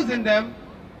is using them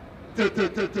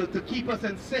to keep us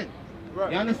in sin.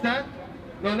 Right. You understand?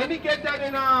 Now let me get that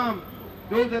in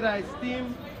those that I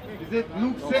esteem. Is it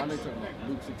Luke 6?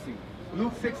 Luke 16.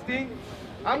 Luke 16.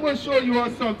 I'm going to show you all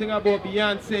something about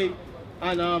Beyonce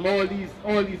and all these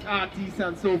artists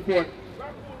and so forth.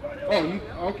 Oh,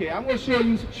 okay. I'm going to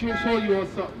show you all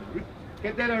something.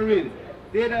 Get that and read it.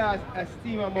 They that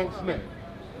esteem amongst men.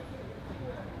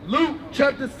 Luke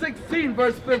chapter 16,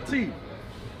 verse 15.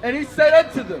 And he said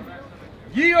unto them,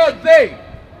 ye are they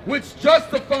which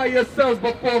justify yourselves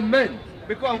before men.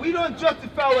 Because we don't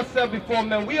justify ourselves before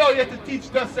men. We are here to teach,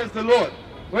 thus says the Lord.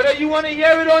 Whether you want to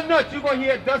hear it or not, you're going to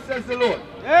hear, thus says the Lord.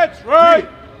 That's right.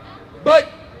 But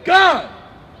God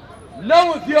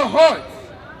knoweth your hearts.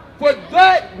 For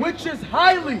that which is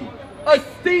highly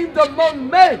esteemed among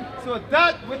men. So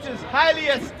that which is highly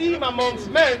esteemed amongst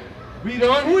men, read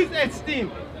on. Who is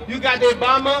esteemed? You got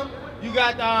Obama, you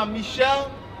got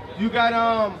Michelle, you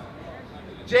got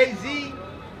Jay-Z,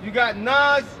 you got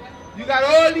Nas, you got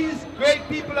all these great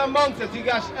people amongst us. You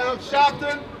got Al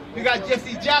Sharpton, you got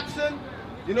Jesse Jackson.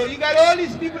 You know, you got all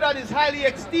these people that is highly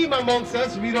esteemed amongst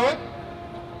us. Read on.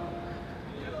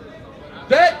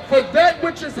 For that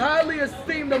which is highly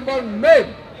esteemed among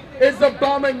men is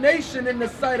abomination in the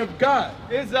sight of God.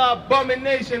 Is an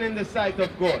abomination in the sight of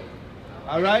God.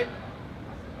 All right?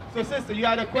 So, sister, you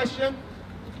had a question?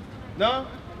 No?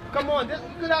 Come on, you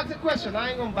could ask a question. I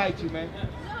ain't going to bite you, man.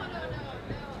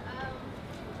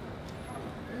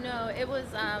 No, it was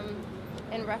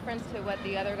in reference to what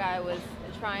the other guy was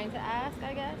trying to ask,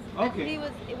 I guess. Okay.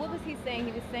 What was he saying?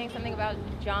 He was saying something about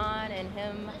John and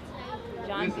him,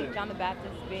 John the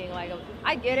Baptist being like,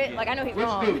 I get it, like I know he's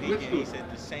wrong. He said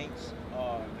the saints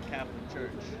are the Catholic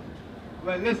Church.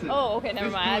 Well, listen. Oh, okay, never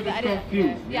mind. I didn't.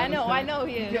 Confused. Yeah, I know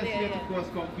he is. Just here to cause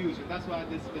confusion. That's why I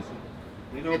dismiss him.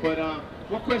 You know, but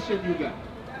what question you got?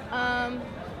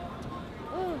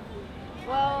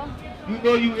 Well. You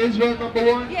know you Israel, number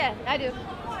one? Yeah, I do.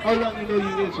 How long you know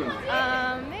you Israel?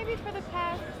 Maybe for the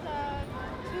past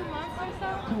 2 months or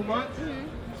so. 2 months?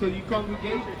 Mm-hmm. So you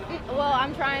congregate? Well,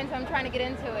 I'm trying to get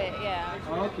into it. Yeah.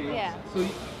 Oh, okay. Yeah. So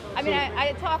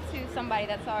I talked to somebody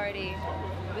that's already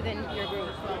within your group.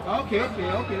 Okay.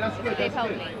 That's good. They've That's helped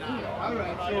good. me. Mm-hmm. All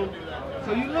right.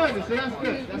 So you learned, so that's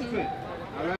good. That's good.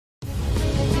 All right.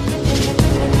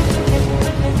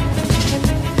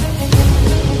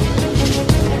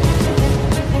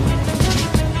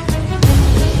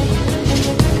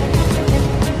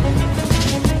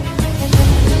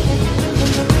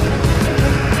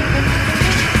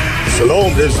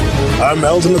 Shalom, Israel. I'm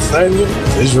Elder Nathaniel,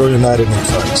 Israel United in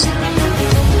Christ.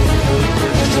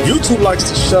 YouTube likes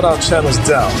to shut our channels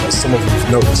down, as some of you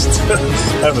have noticed,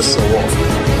 ever so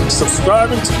often.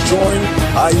 Subscribing to join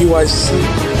IUIC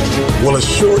will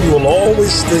assure you will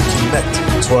always stay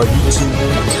connected to our YouTube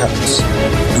accounts.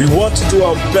 We want to do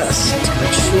our best to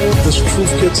make sure this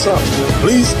truth gets out.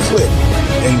 Please click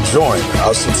and join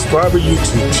our subscriber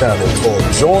YouTube channel called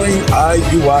Join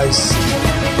IUIC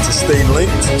to stay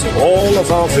linked to all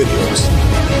of our videos.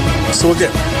 So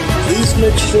again, please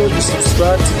make sure you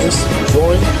subscribe to this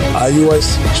Join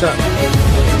IUIC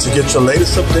channel to get your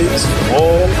latest updates on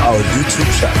all our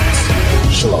YouTube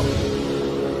channels. Shalom.